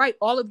pen and write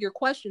all of your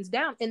questions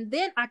down. And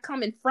then I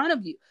come in front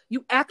of you.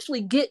 You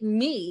actually get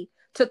me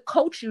to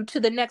coach you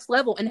to the next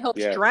level and help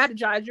Yes.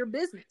 strategize your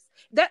business.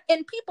 That,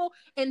 and people,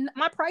 and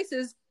my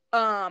prices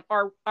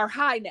are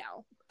high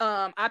now.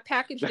 I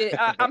packaged it.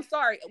 I'm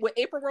sorry, with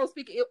April Rose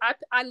speaking,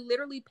 I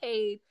literally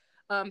paid,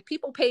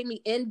 people paid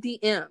me in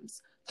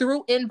DMs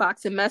through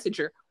inbox and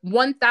messenger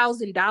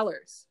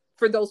 $1,000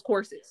 for those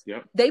courses.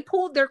 Yep. They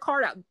pulled their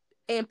card out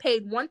and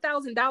paid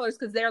 $1,000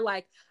 because they're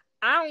like,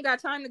 I don't got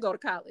time to go to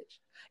college,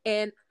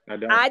 and I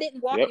don't. I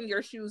didn't walk Yep. in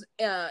your shoes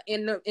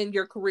in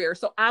your career.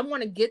 So I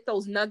want to get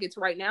those nuggets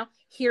right now.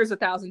 Here's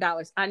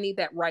 $1,000. I need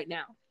that right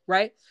now.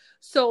 Right.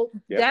 So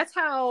Yep. that's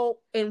how,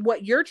 and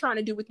what you're trying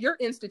to do with your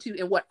institute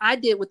and what I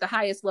did with the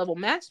highest level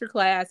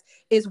masterclass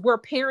is we're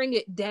paring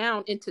it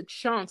down into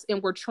chunks,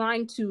 and we're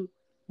trying to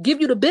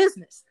give you the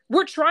business.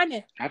 We're trying to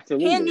hand you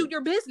Absolutely.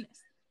 your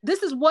business.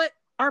 This is what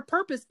our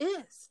purpose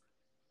is.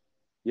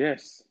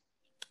 Yes.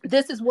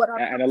 This is what our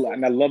And purpose I,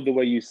 and is. I love the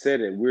way you said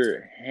it.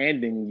 We're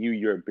handing you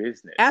your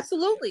business,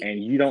 Absolutely.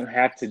 and you don't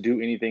have to do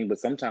anything but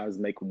sometimes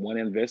make one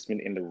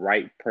investment in the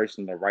right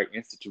person, the right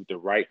institute, the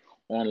right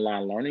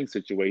online learning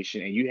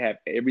situation, and you have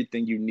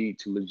everything you need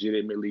to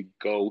legitimately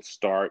go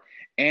start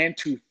and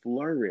to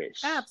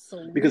flourish.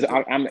 Because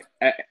Absolutely.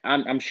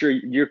 I'm sure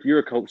you're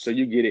a coach, so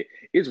you get it.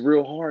 It's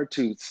real hard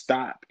to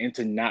stop and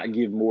to not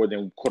give more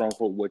than quote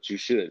unquote what you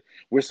should.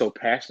 We're so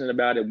passionate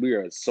about it.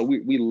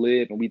 We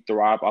live and we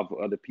thrive off of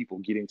other people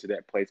getting to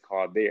that place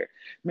called there.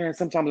 Man,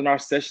 sometimes in our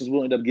sessions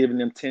we'll end up giving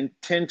them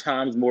ten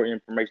times more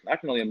information. I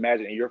can only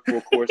imagine in your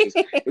 4 courses,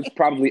 it's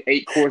probably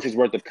 8 courses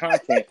worth of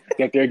content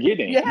that they're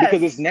getting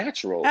because Yes, it's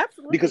natural.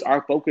 Because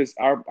absolutely.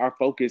 our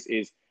focus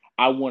is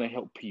I want to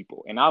help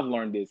people, and I've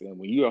learned this. And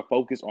when you are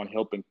focused on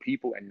helping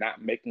people and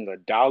not making a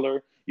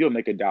dollar, you'll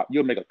make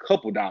a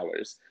couple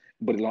dollars.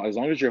 But as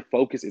long as your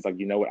focus is like,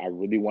 you know what, I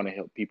really want to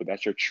help people.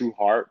 That's your true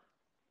heart.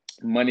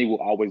 Money will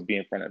always be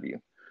in front of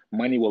you.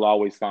 Money will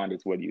always find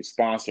its way to you.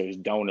 Sponsors,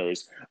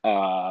 donors,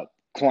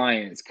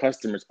 clients,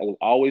 customers will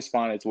always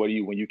find its way to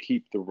you when you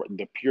keep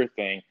the pure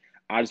thing.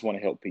 I just want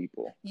to help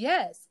people.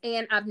 Yes,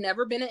 and I've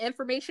never been an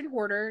information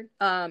hoarder.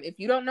 If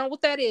you don't know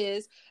what that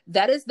is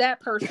that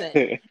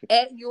person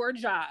at your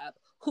job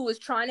who is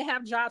trying to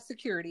have job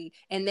security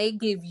and they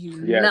give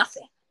you Yes.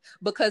 nothing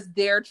because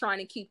they're trying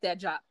to keep that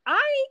job.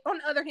 I, on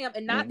the other hand,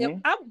 and not Mm-hmm.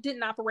 I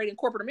didn't operate in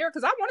corporate America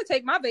because I want to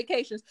take my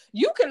vacations.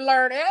 You can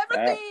learn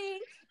everything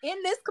in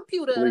this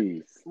computer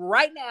Please.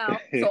 right now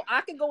so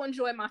I can go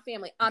enjoy my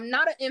family. I'm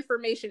not an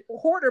information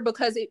hoarder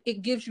because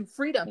it gives you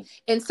freedom.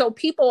 And so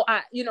people,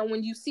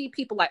 when you see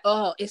people like,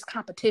 oh, it's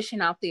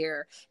competition out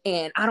there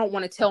and I don't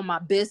want to tell my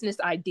business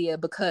idea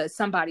because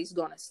somebody's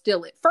going to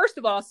steal it. First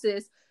of all,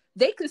 sis,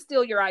 they can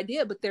steal your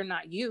idea, but they're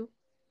not you.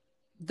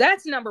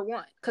 That's number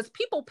one, because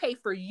people pay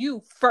for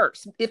you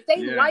first. If they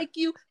Yeah. like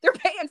you, they're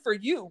paying for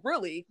you,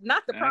 really,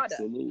 not the product.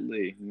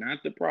 Absolutely.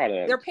 Not the They're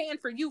product. paying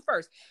for you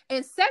first.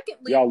 And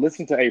secondly, Y'all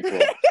listen to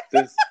April.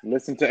 Just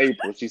listen to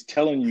April. She's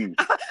telling you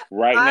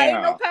right I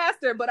ain't no now.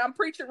 pastor, but I'm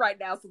preaching right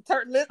now.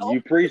 So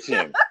You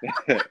preaching.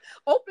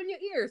 open your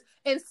ears.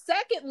 And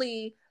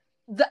secondly,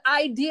 the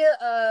idea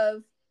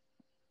of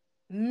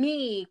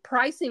me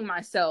pricing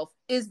myself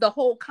is the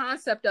whole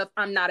concept of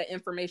I'm not an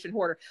information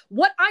hoarder.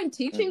 What I'm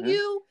teaching Mm-hmm.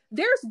 you,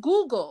 there's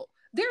Google.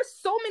 There's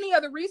so many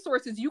other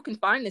resources you can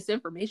find this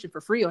information for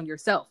free on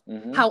yourself.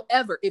 Mm-hmm.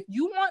 However, if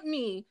you want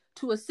me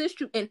to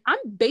assist you, and I'm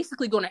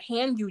basically going to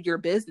hand you your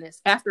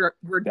business after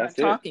we're done That's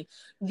it. talking,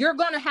 you're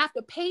going to have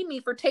to pay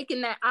me for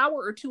taking that hour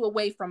or two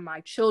away from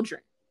my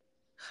children,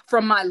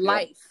 from my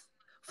life,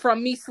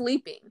 from me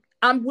sleeping.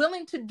 I'm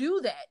willing to do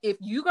that. If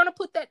you're going to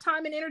put that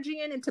time and energy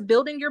into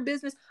building your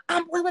business,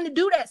 I'm willing to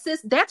do that,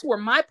 sis. That's where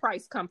my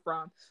price come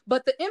from.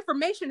 But the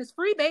information is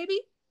free, baby.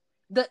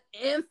 The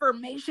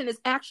information is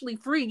actually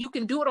free. You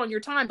can do it on your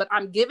time, but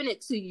I'm giving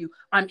it to you.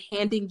 I'm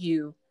handing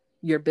you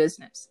your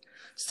business.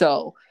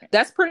 So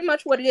that's pretty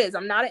much what it is.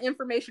 I'm not an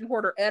information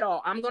hoarder at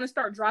all. I'm going to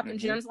start dropping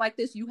gems like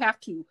this. You have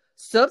to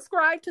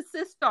subscribe to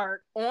Sis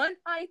Start on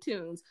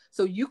iTunes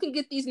so you can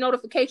get these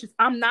notifications.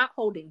 I'm not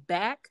holding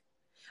back.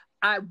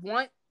 I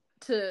want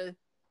to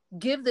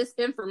give this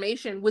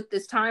information with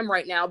this time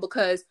right now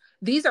because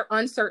these are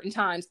uncertain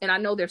times. And I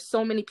know there's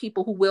so many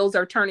people who wheels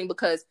are turning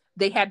because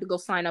they had to go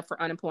sign up for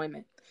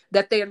unemployment,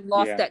 that they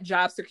lost that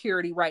job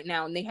security right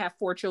now. And they have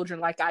 4 children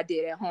like I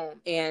did at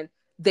home. And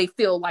they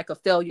feel like a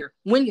failure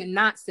when you're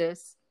not,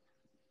 sis.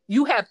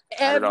 You have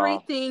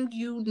everything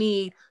you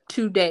need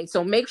today.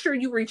 So make sure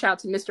you reach out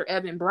to Mr.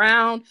 Evan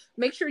Brown.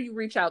 Make sure you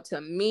reach out to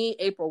me,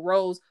 April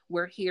Rose.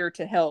 We're here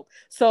to help.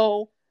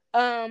 So,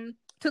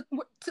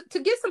 to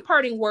get some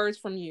parting words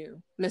from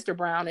you, Mr.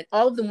 Brown, and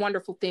all of the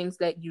wonderful things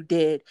that you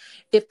did,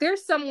 if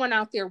there's someone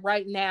out there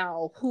right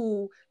now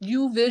who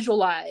you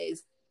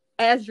visualize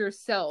as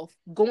yourself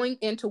going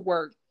into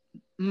work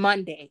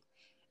Monday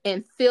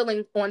and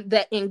feeling on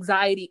that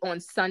anxiety on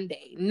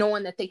Sunday,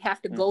 knowing that they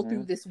have to go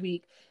through this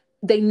week,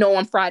 they know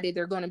on Friday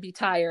they're going to be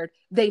tired,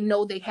 they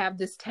know they have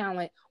this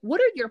talent,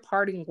 what are your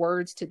parting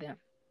words to them?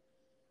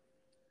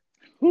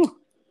 Whew.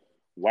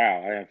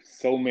 Wow, I have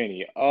so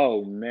many.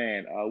 Oh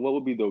man, what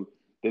would be the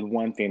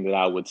one thing that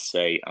I would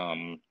say?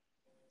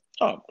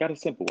 Got a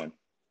simple one.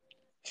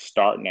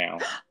 Start now,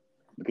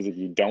 because if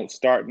you don't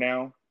start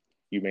now,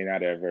 you may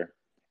not ever.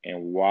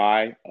 And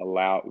why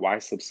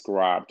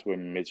subscribe to a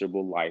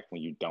miserable life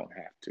when you don't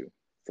have to?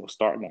 So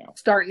start now.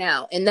 Start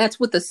now, and that's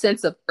with a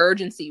sense of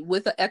urgency,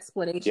 with an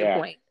explanation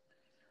point.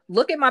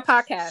 Look at my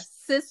podcast,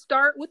 Sis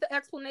Start, with the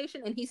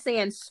explanation, and he's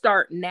saying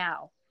start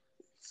now.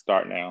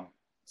 Start now.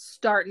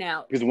 Start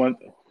now. Because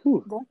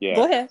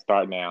go ahead.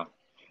 Start now.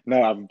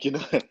 No,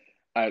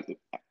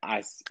 I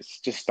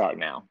just start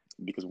now.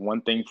 Because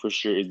one thing for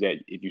sure is that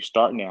if you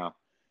start now,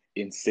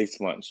 in 6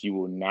 months, you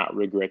will not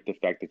regret the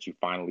fact that you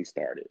finally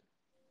started.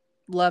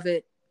 Love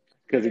it.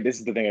 Because this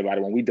is the thing about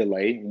it. When we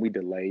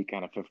delay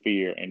kind of for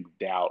fear and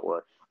doubt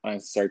or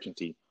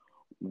uncertainty,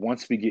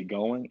 once we get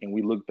going and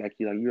we look back,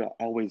 you're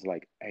always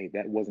like, hey,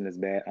 that wasn't as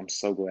bad. I'm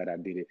so glad I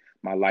did it.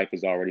 My life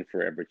is already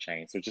forever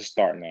changed. So just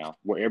start now.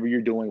 Wherever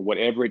you're doing,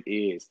 whatever it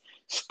is,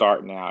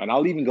 start now. And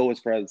I'll even go as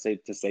far as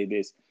to say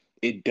this.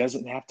 It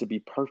doesn't have to be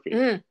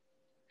perfect,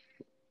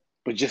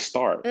 but just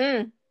start.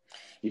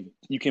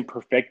 You can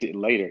perfect it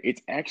later.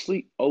 It's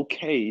actually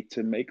okay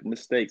to make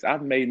mistakes.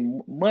 I've made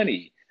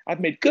money. I've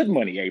made good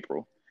money,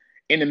 April.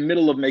 in the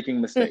middle of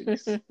making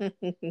mistakes.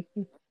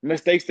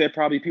 Mistakes that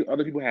probably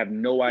other people have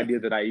no idea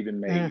that I even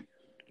made.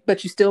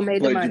 But you still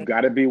made the But money. you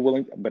got to be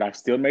willing. But I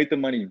still made the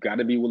money. You got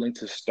to be willing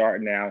to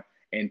start now.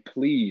 And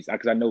please,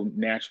 because I know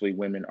naturally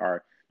women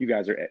are. You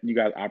guys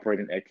operate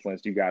in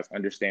excellence. You guys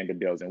understand the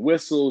bells and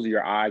whistles.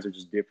 Your eyes are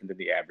just different than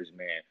the average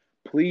man.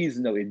 Please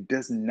know it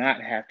does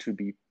not have to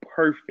be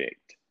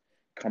perfect.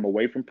 Come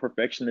away from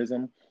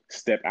perfectionism.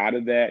 Step out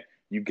of that.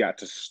 You got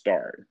to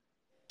start.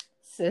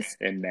 Sis,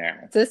 and now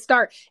to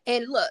start.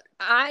 And look,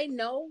 I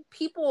know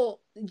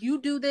people,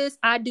 you do this,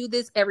 I do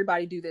this,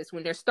 everybody do this.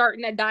 When they're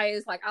starting that diet,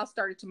 it's like, I'll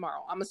start it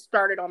tomorrow. I'm gonna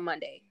start it on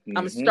Monday. I'm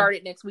gonna start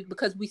it next week,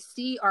 because we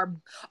see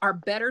our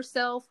better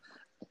self,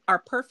 our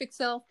perfect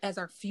self, as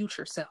our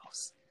future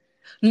selves.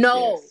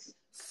 No, yes.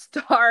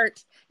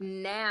 Start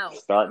now.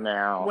 Start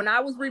now. When I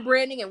was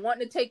rebranding and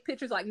wanting to take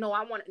pictures, like,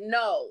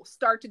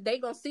 start today.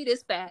 Gonna see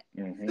this fat.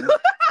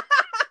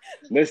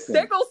 Listen,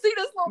 they're gonna see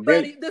this little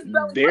belly. This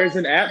belly. There's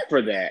an app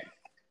for that.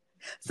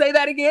 Say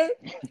that again.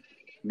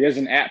 There's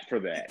an app for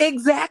that.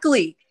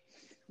 Exactly.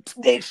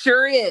 It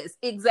sure is.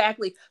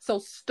 Exactly. So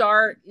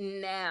start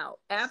now.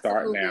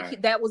 Absolutely. Start now.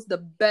 That was the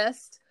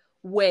best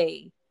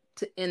way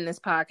to end this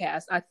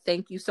podcast. I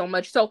thank you so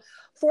much. So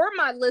for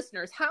my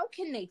listeners, how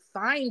can they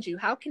find you?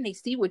 How can they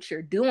see what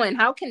you're doing?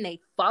 How can they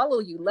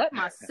follow you? Let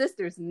my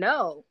sisters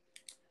know.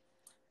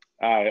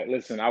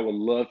 Listen, I would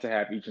love to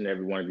have each and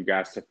every one of you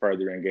guys to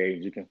further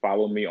engage. You can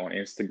follow me on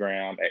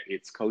Instagram at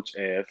It's Coach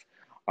Ev.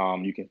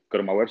 You can go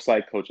to my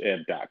website,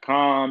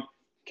 coachev.com.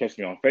 Catch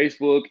me on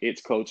Facebook. It's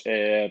Coach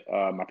Ev.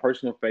 My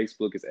personal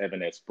Facebook is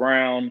Evan S.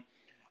 Brown.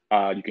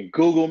 You can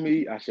Google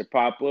me. I should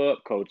pop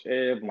up, Coach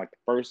Ev. I'm like the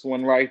first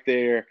one right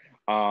there.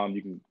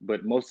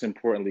 But most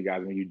importantly,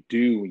 guys, when you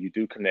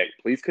do connect,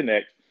 please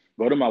connect.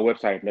 Go to my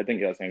website, if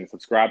nothing else, and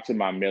subscribe to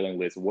my mailing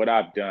list. What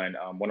I've done,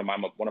 one of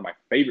my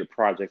favorite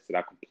projects that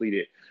I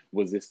completed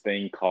was this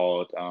thing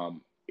called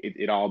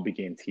It All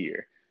Begins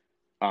Here.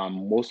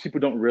 Most people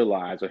don't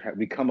realize, or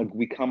we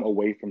come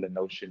away from the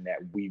notion that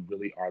we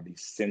really are the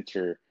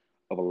center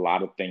of a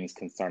lot of things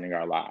concerning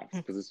our lives.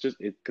 Because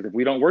because if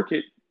we don't work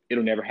it,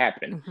 it'll never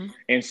happen.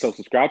 And so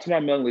subscribe to my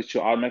mailing list.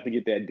 You'll automatically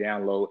get that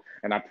download.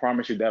 And I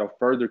promise you that'll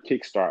further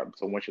kickstart.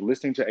 So once you're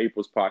listening to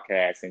April's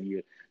podcast and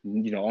you're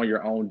on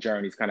your own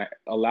journeys, kind of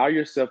allow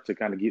yourself to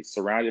kind of get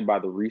surrounded by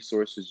the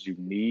resources you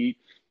need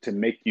to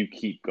make you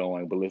keep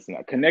going. But listen,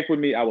 connect with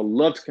me. I would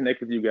love to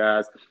connect with you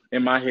guys.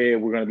 In my head,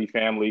 we're going to be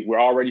family.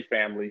 We're already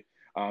family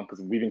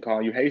because we've been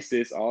calling you, hey,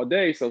 sis, all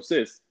day. So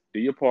sis, do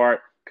your part.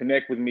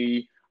 Connect with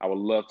me. I would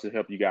love to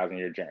help you guys on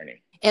your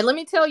journey. And let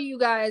me tell you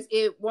guys,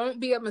 it won't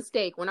be a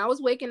mistake. When I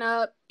was waking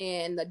up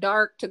in the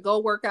dark to go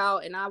work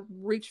out and I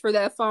reached for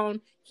that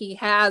phone, he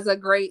has a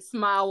great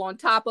smile on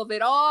top of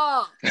it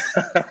all.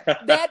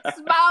 That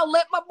smile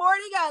lit my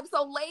morning up.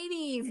 So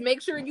ladies, make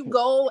sure you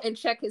go and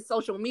check his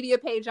social media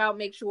page out.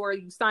 Make sure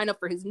you sign up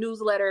for his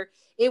newsletter.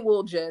 It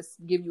will just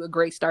give you a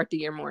great start to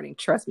your morning.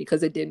 Trust me,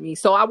 because it did me.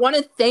 So I want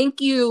to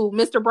thank you,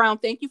 Mr. Brown.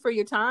 Thank you for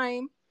your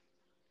time.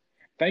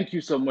 Thank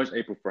you so much,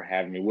 April, for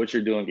having me. What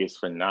you're doing is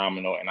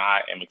phenomenal, and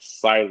I am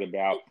excited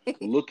about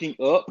looking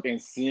up and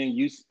seeing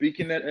you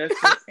speaking at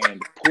essence and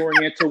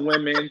pouring into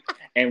women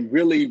and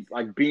really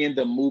like being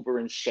the mover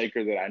and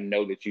shaker that I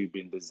know that you've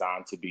been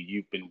designed to be.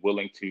 You've been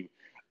willing to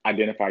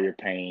identify your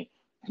pain,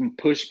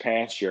 push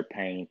past your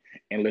pain,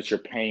 and let your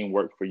pain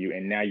work for you.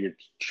 And now you're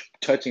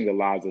touching the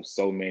lives of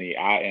so many.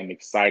 I am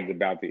excited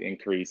about the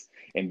increase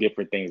in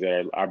different things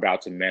that are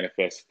about to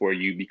manifest for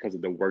you because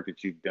of the work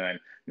that you've done,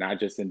 not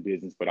just in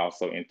business, but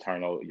also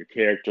internal, your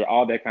character,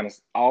 all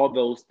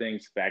those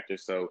things factor.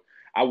 So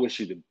I wish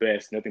you the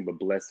best, nothing but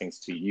blessings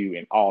to you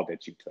and all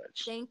that you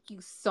touch. Thank you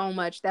so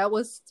much. That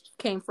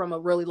came from a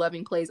really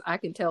loving place. I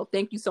can tell.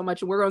 Thank you so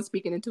much. And we're going to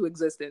speak it into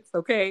existence.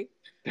 Okay.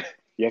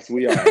 Yes,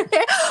 we are.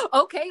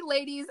 Okay,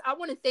 ladies, I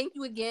want to thank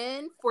you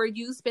again for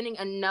you spending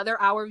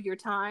another hour of your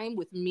time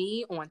with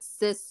me on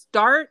Sis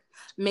Start.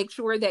 Make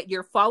sure that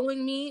you're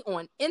following me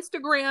on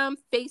Instagram,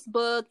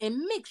 Facebook, and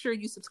make sure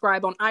you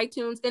subscribe on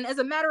iTunes. And as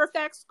a matter of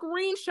fact,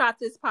 screenshot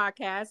this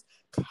podcast,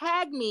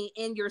 tag me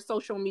in your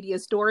social media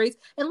stories,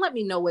 and let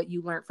me know what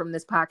you learned from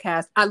this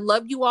podcast. I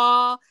love you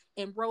all,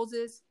 and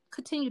roses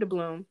continue to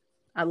bloom.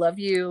 I love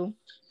you.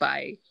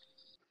 Bye.